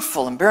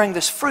fruitful and bearing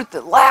this fruit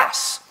that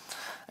lasts.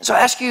 And so I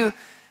ask you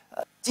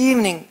this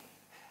evening,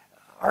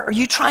 are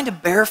you trying to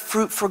bear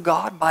fruit for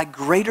God by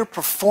greater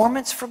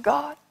performance for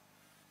God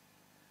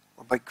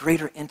or by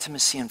greater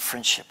intimacy and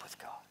friendship with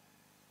God?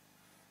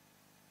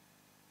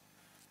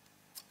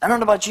 I don't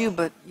know about you,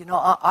 but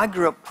I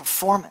grew up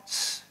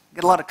performance.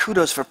 Get a lot of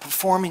kudos for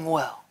performing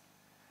well.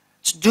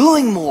 It's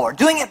doing more,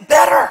 doing it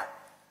better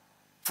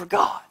for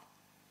God.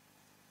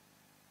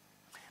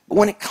 But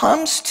when it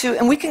comes to,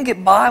 and we can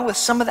get by with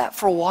some of that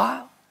for a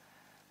while,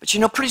 but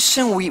pretty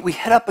soon we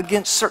head up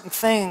against certain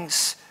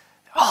things.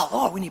 Oh,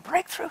 Lord, we need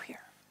breakthrough here.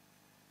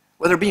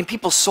 Whether it be in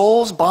people's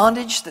souls,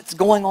 bondage that's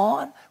going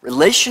on,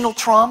 relational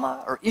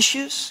trauma or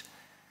issues.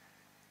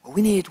 Well,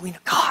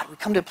 God, we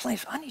come to a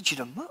place, I need you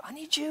to move. I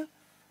need you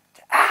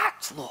to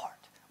act, Lord.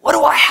 What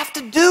do I have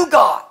to do,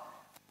 God,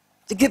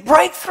 to get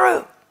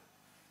breakthrough?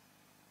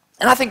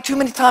 And I think too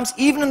many times,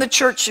 even in the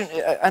church,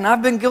 and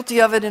I've been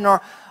guilty of it in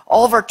all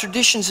of our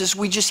traditions, is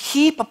we just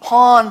heap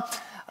upon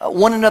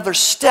one another's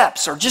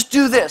steps, or just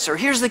do this, or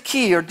here's the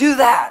key, or do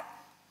that.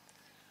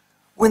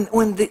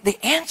 When the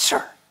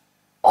answer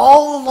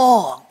all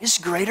along is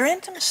greater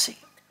intimacy.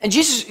 And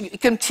Jesus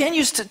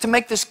continues to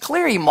make this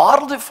clear. He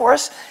modeled it for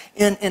us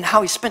in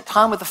how he spent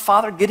time with the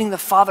Father, getting the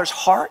Father's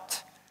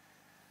heart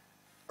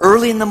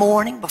early in the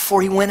morning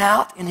before he went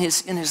out in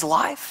his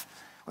life.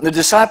 When the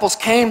disciples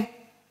came,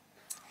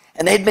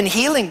 and they'd been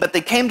healing, but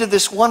they came to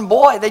this one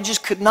boy, they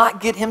just could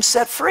not get him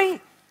set free.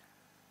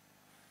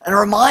 And I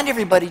remind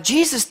everybody,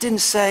 Jesus didn't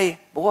say,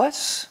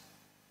 boys,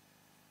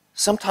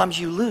 sometimes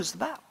you lose the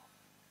battle.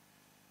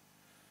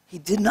 He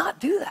did not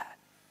do that.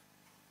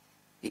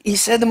 He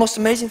said the most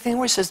amazing thing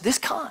where he says, this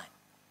kind.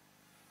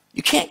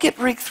 You can't get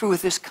breakthrough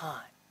with this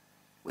kind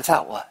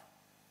without what?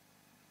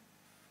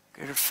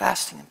 Greater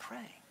fasting and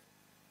praying.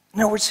 In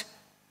other words,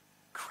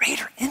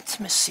 greater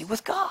intimacy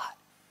with God.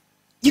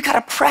 You got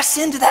to press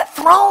into that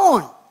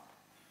throne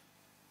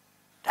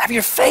to have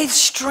your faith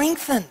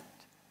strengthened.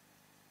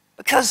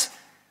 Because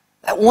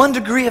that 1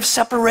 degree of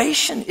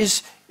separation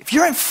is, if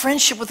you're in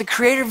friendship with the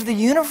creator of the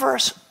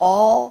universe,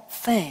 all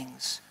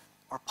things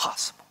are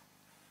possible.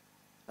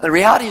 The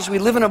reality is we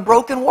live in a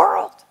broken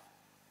world.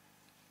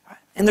 Right?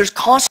 And there's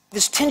constantly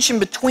this tension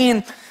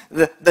between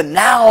the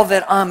now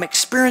that I'm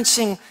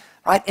experiencing,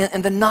 right,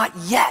 and the not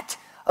yet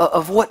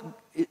of what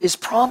is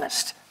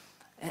promised.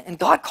 And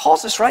God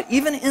calls us, right,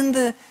 even in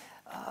the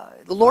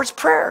Lord's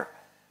Prayer.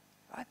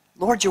 Right?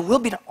 Lord, your will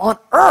be done on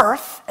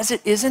earth as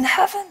it is in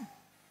heaven.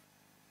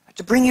 Right?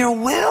 To bring your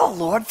will,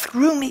 Lord,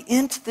 through me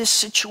into this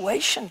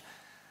situation.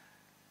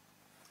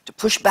 To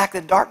push back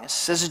the darkness.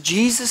 It says that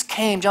Jesus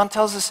came, John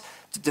tells us,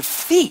 to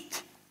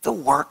defeat the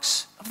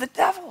works of the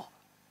devil.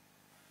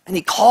 And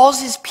he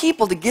calls his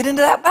people to get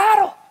into that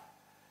battle.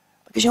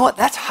 Because you know what?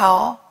 That's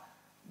how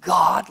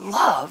God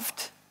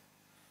loved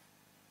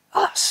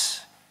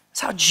us.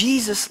 That's how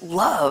Jesus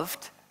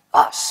loved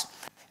us.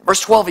 In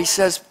verse 12, he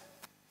says,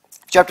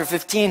 chapter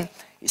 15,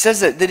 he says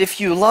that if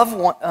you love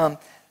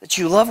that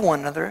you love one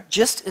another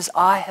just as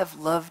I have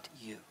loved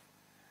you.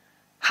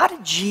 How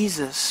did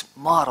Jesus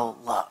model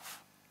love?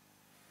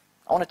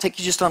 I want to take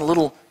you just on a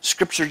little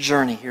scripture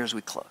journey here as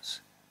we close.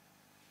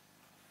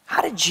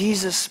 How did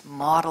Jesus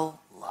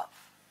model love?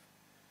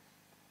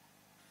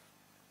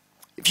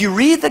 If you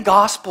read the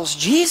Gospels,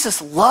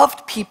 Jesus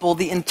loved people,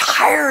 the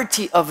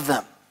entirety of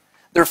them.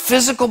 Their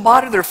physical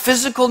body, their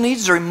physical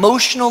needs, their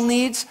emotional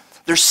needs,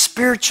 their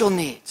spiritual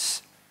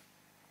needs.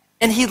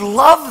 And he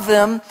loved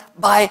them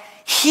by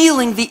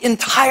healing the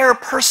entire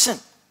person.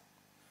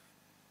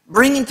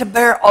 Bringing to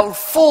bear a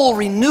full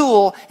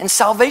renewal and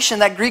salvation.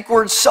 That Greek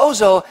word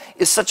sozo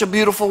is such a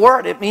beautiful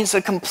word. It means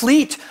a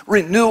complete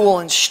renewal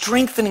and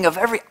strengthening of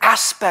every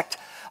aspect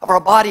of our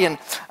body. And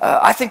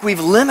I think we've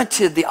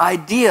limited the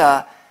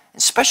idea,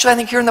 especially I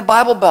think here in the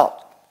Bible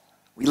Belt,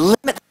 we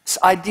limit this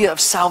idea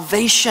of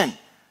salvation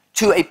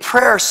to a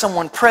prayer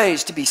someone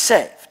prays to be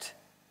saved.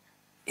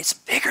 It's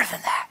bigger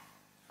than that.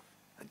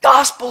 The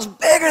gospel's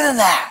bigger than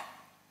that.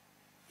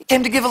 He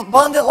came to give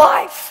abundant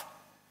life.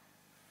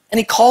 And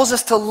he calls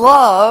us to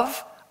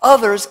love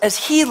others as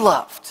he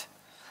loved.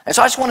 And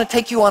so I just want to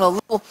take you on a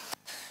little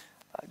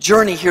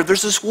journey here.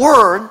 There's this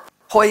word,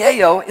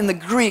 poieo, in the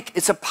Greek.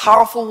 It's a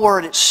powerful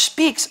word. It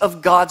speaks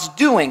of God's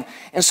doing.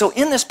 And so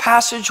in this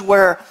passage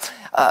where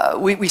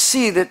we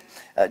see that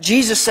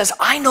Jesus says,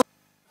 I know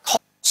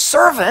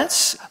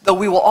servants, though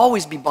we will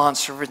always be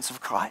bondservants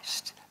of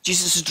Christ.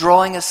 Jesus is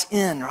drawing us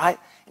in, right,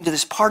 into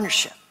this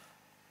partnership.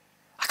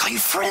 I call you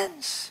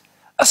friends.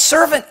 A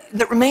servant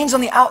that remains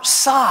on the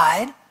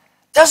outside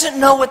doesn't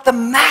know what the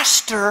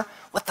master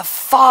what the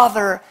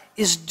Father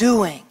is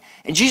doing.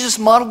 And Jesus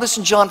modeled this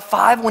in John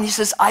 5 when he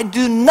says, I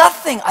do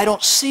nothing I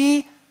don't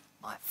see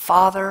my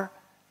Father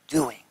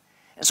doing.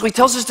 And so he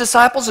tells his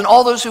disciples and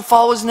all those who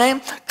follow his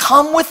name,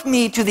 come with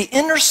me to the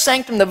inner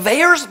sanctum. The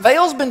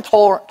veil's been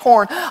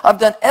torn. I've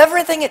done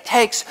everything it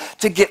takes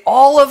to get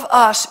all of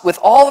us, with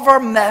all of our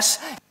mess,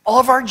 all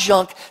of our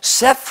junk,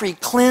 set free,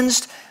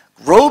 cleansed,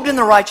 robed in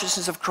the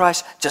righteousness of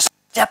Christ, to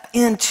step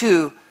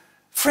into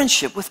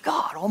friendship with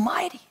God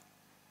Almighty.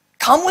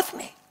 Come with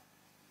me.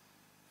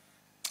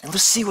 And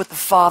let's see what the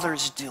Father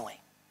is doing.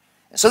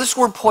 And so this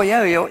word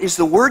poieo is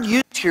the word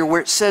used here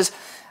where it says,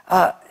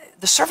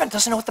 the servant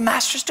doesn't know what the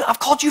master's doing. I've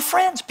called you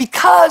friends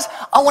because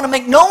I want to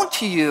make known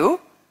to you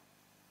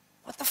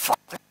what the Father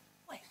is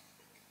doing.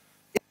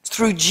 It's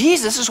through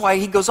Jesus, this is why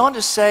he goes on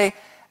to say,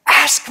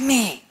 ask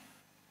me.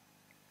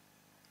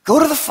 Go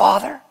to the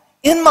Father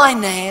in my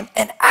name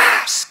and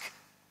ask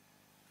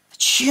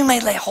that you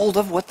may lay hold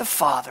of what the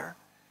Father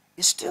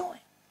is doing.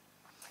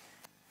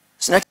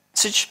 This next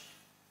passage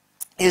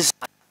is,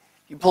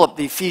 you pull up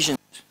the Ephesians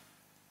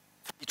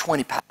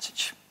 20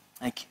 passage.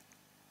 Thank you.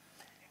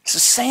 It's the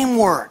same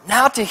word.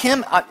 Now to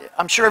him,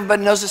 I'm sure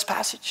everybody knows this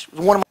passage. It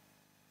was one of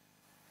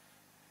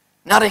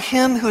now to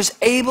him who is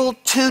able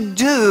to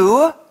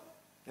do,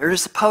 there it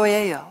is, the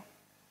poieo,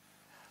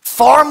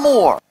 far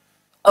more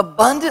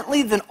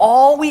abundantly than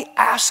all we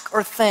ask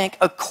or think,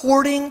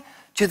 according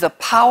to the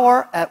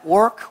power at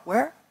work,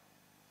 where?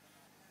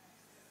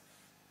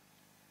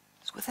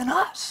 It's within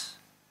us.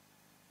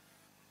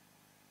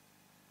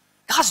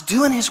 God's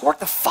doing his work.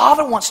 The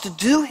Father wants to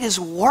do his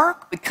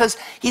work because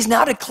he's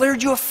now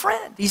declared you a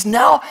friend. He's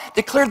now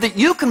declared that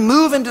you can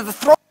move into the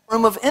throne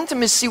room of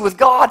intimacy with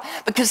God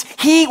because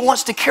he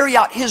wants to carry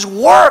out his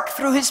work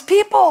through his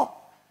people.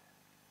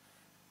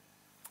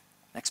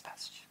 Next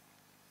passage.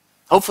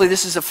 Hopefully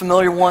this is a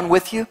familiar one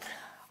with you.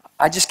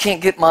 I just can't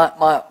get my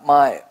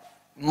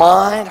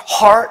mind,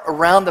 heart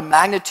around the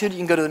magnitude. You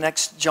can go to the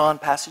next John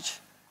passage.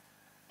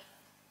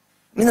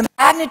 I mean, the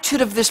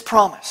magnitude of this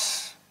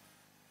promise.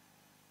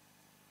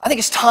 I think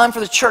it's time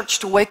for the church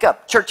to wake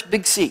up, church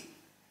big C,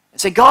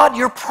 and say, God,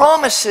 your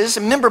promises,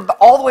 and remember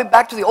all the way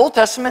back to the Old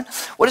Testament,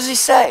 what does he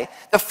say?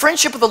 The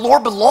friendship of the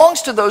Lord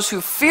belongs to those who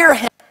fear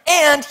him,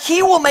 and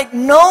he will make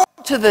known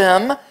to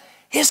them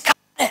his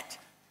covenant,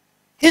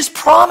 his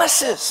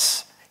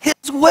promises, his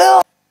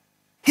will,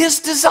 his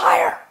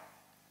desire.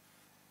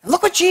 And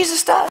look what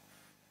Jesus does.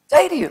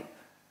 Say to you,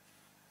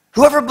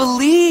 whoever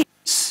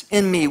believes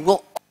in me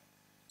will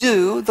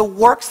do the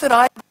works that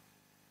I do.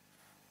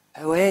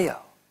 Poieo.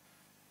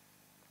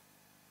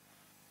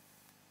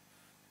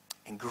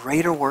 And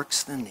greater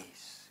works than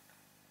these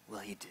will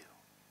he do,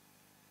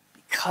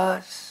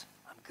 because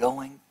I'm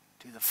going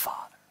to the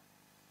Father.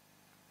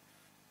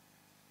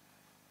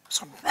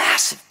 Those are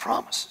massive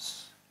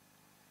promises.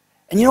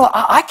 And you know what?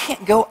 I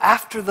can't go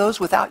after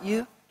those without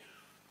you.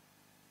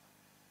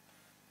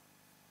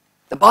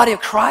 The body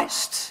of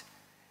Christ,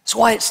 that's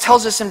why it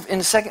tells us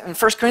in 1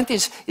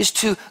 Corinthians, is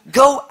to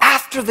go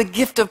after the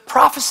gift of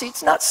prophecy.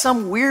 It's not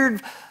some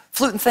weird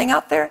fluting thing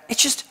out there.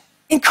 It's just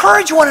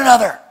encourage one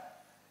another.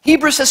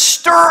 Hebrews says,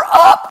 stir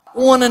up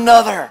one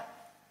another.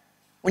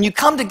 When you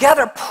come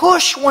together,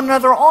 push one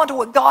another on to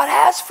what God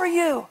has for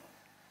you.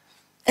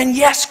 And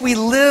yes, we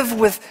live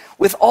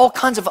with all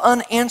kinds of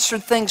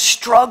unanswered things,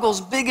 struggles,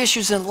 big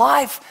issues in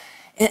life.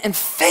 And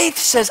faith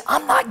says,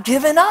 I'm not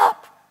giving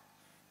up.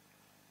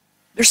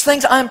 There's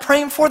things I'm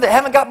praying for that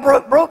haven't got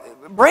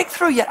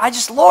breakthrough yet.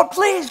 Lord,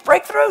 please,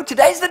 break through.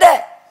 Today's the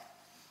day.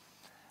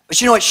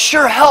 But you know, it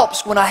sure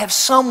helps when I have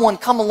someone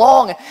come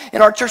along.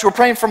 In our church, we're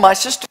praying for my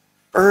sister,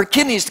 for her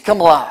kidneys to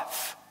come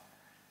alive.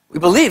 We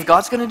believe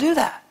God's going to do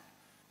that.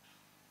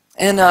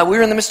 And we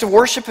were in the midst of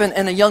worship,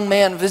 and a young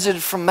man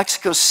visited from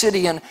Mexico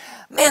City. And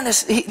man,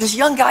 this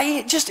young guy,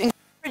 he just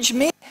encouraged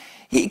me.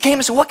 He came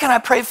and said, what can I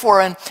pray for?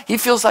 And he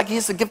feels like he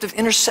has the gift of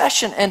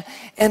intercession. And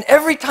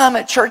every time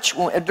at church,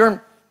 during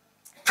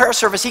prayer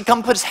service, he'd come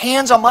and put his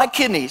hands on my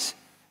kidneys,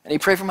 and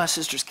he'd pray for my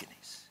sister's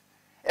kidneys.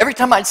 Every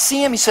time I'd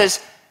see him, he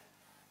says,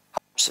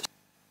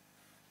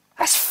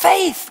 that's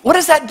faith. What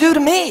does that do to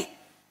me?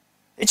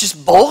 It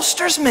just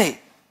bolsters me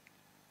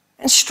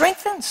and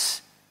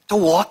strengthens to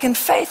walk in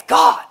faith.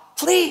 God,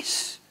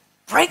 please,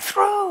 break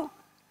through.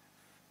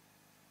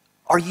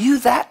 Are you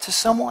that to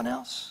someone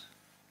else?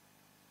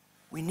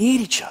 We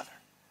need each other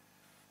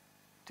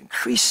to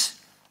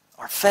increase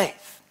our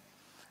faith.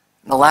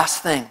 And the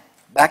last thing,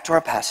 back to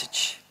our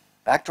passage,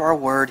 back to our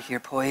word here,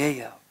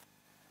 poieo.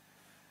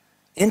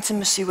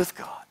 Intimacy with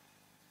God.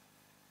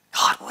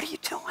 God, what are you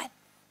doing?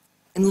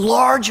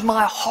 Enlarge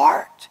my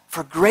heart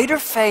for greater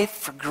faith,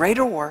 for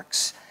greater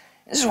works.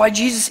 This is why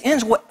Jesus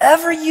ends,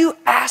 whatever you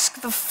ask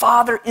the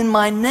Father in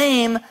my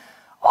name,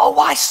 oh,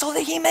 why? So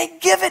that he may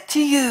give it to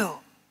you.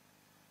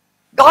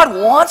 God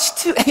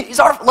wants to,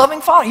 he's our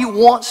loving Father. He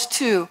wants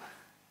to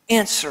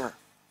answer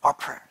our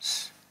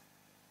prayers.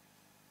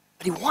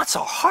 But he wants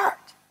our heart.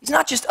 He's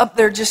not just up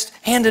there just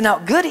handing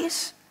out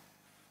goodies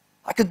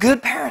like a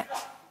good parent.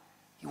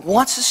 He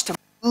wants us to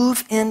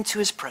move into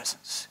his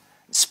presence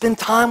and spend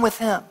time with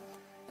him.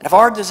 And if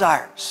our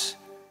desires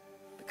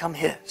become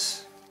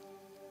His.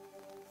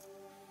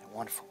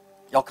 Wonderful.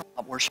 Y'all come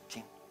up, worship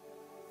team.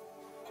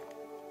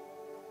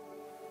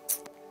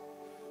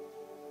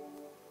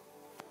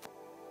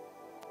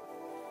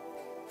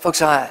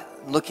 Folks, I'm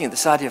looking at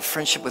this idea of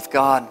friendship with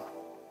God.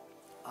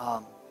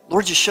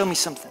 Lord, just show me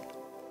something.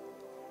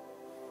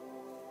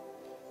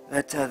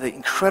 That the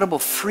incredible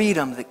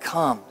freedom that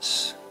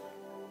comes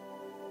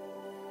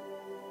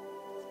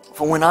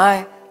from when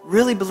I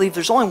really believe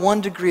there's only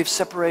one degree of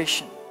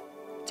separation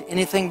to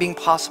anything being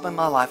possible in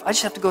my life. I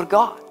just have to go to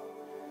God.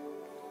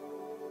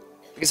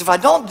 Because if I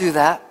don't do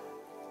that,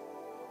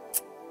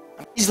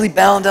 I'm easily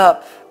bound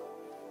up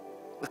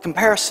with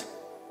comparison.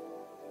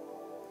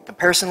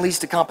 Comparison leads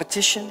to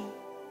competition.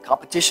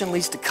 Competition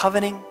leads to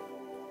coveting.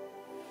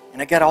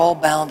 And I get all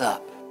bound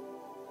up.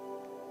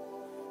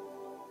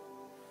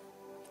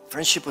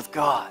 Friendship with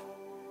God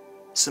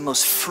is the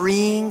most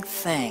freeing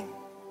thing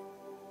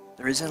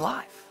there is in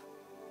life.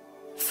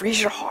 It frees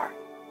your heart.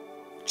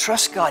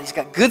 Trust God. He's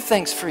got good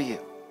things for you.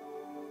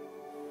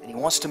 And He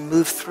wants to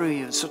move through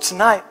you. And so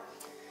tonight,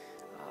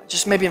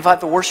 just maybe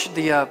invite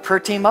the prayer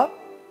team up.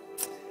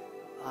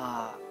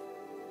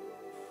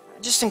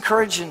 Just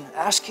encourage and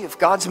ask you if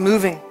God's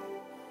moving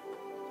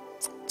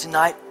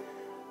tonight.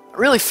 I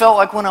really felt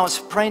like when I was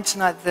praying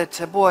tonight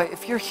that, boy,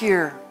 if you're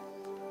here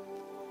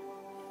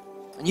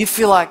and you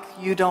feel like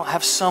you don't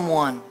have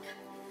someone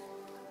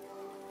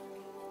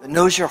that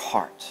knows your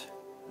heart,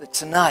 that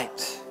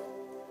tonight,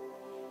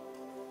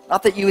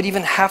 not that you would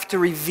even have to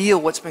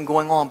reveal what's been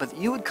going on, but that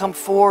you would come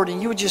forward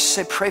and you would just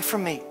say, pray for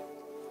me.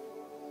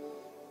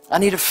 I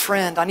need a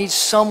friend. I need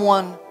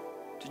someone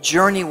to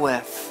journey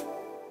with,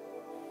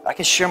 I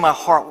can share my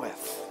heart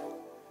with,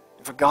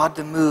 and for God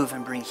to move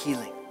and bring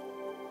healing.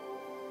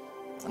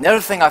 And the other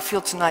thing I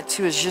feel tonight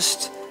too is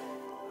just,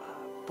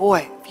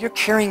 boy, if you're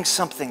carrying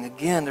something,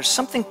 again, there's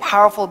something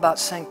powerful about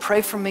saying,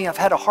 pray for me. I've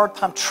had a hard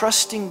time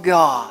trusting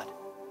God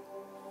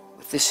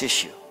with this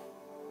issue.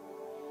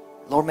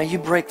 Lord, may you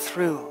break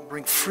through,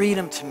 bring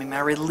freedom to me. May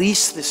I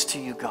release this to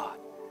you, God.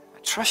 I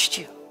trust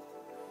you.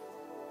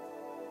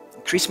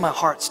 Increase my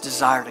heart's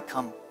desire to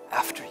come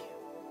after you.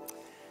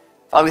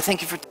 Father, we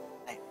thank you for tonight.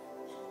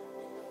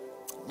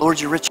 Lord,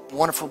 your rich and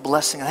wonderful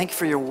blessing. I thank you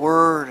for your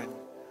word. And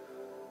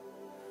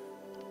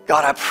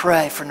God, I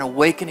pray for an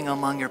awakening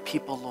among your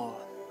people,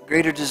 Lord. A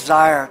greater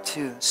desire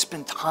to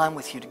spend time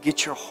with you, to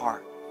get your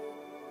heart.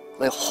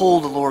 Lay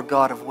hold, Lord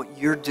God, of what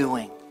you're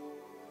doing.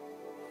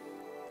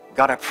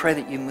 God, I pray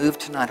that you move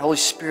tonight. Holy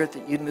Spirit,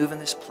 that you'd move in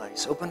this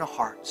place. Open the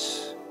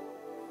hearts.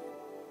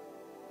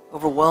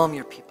 Overwhelm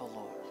your people,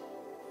 Lord,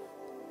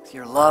 with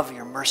your love,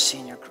 your mercy,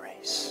 and your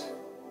grace.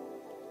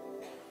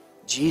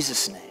 In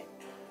Jesus' name.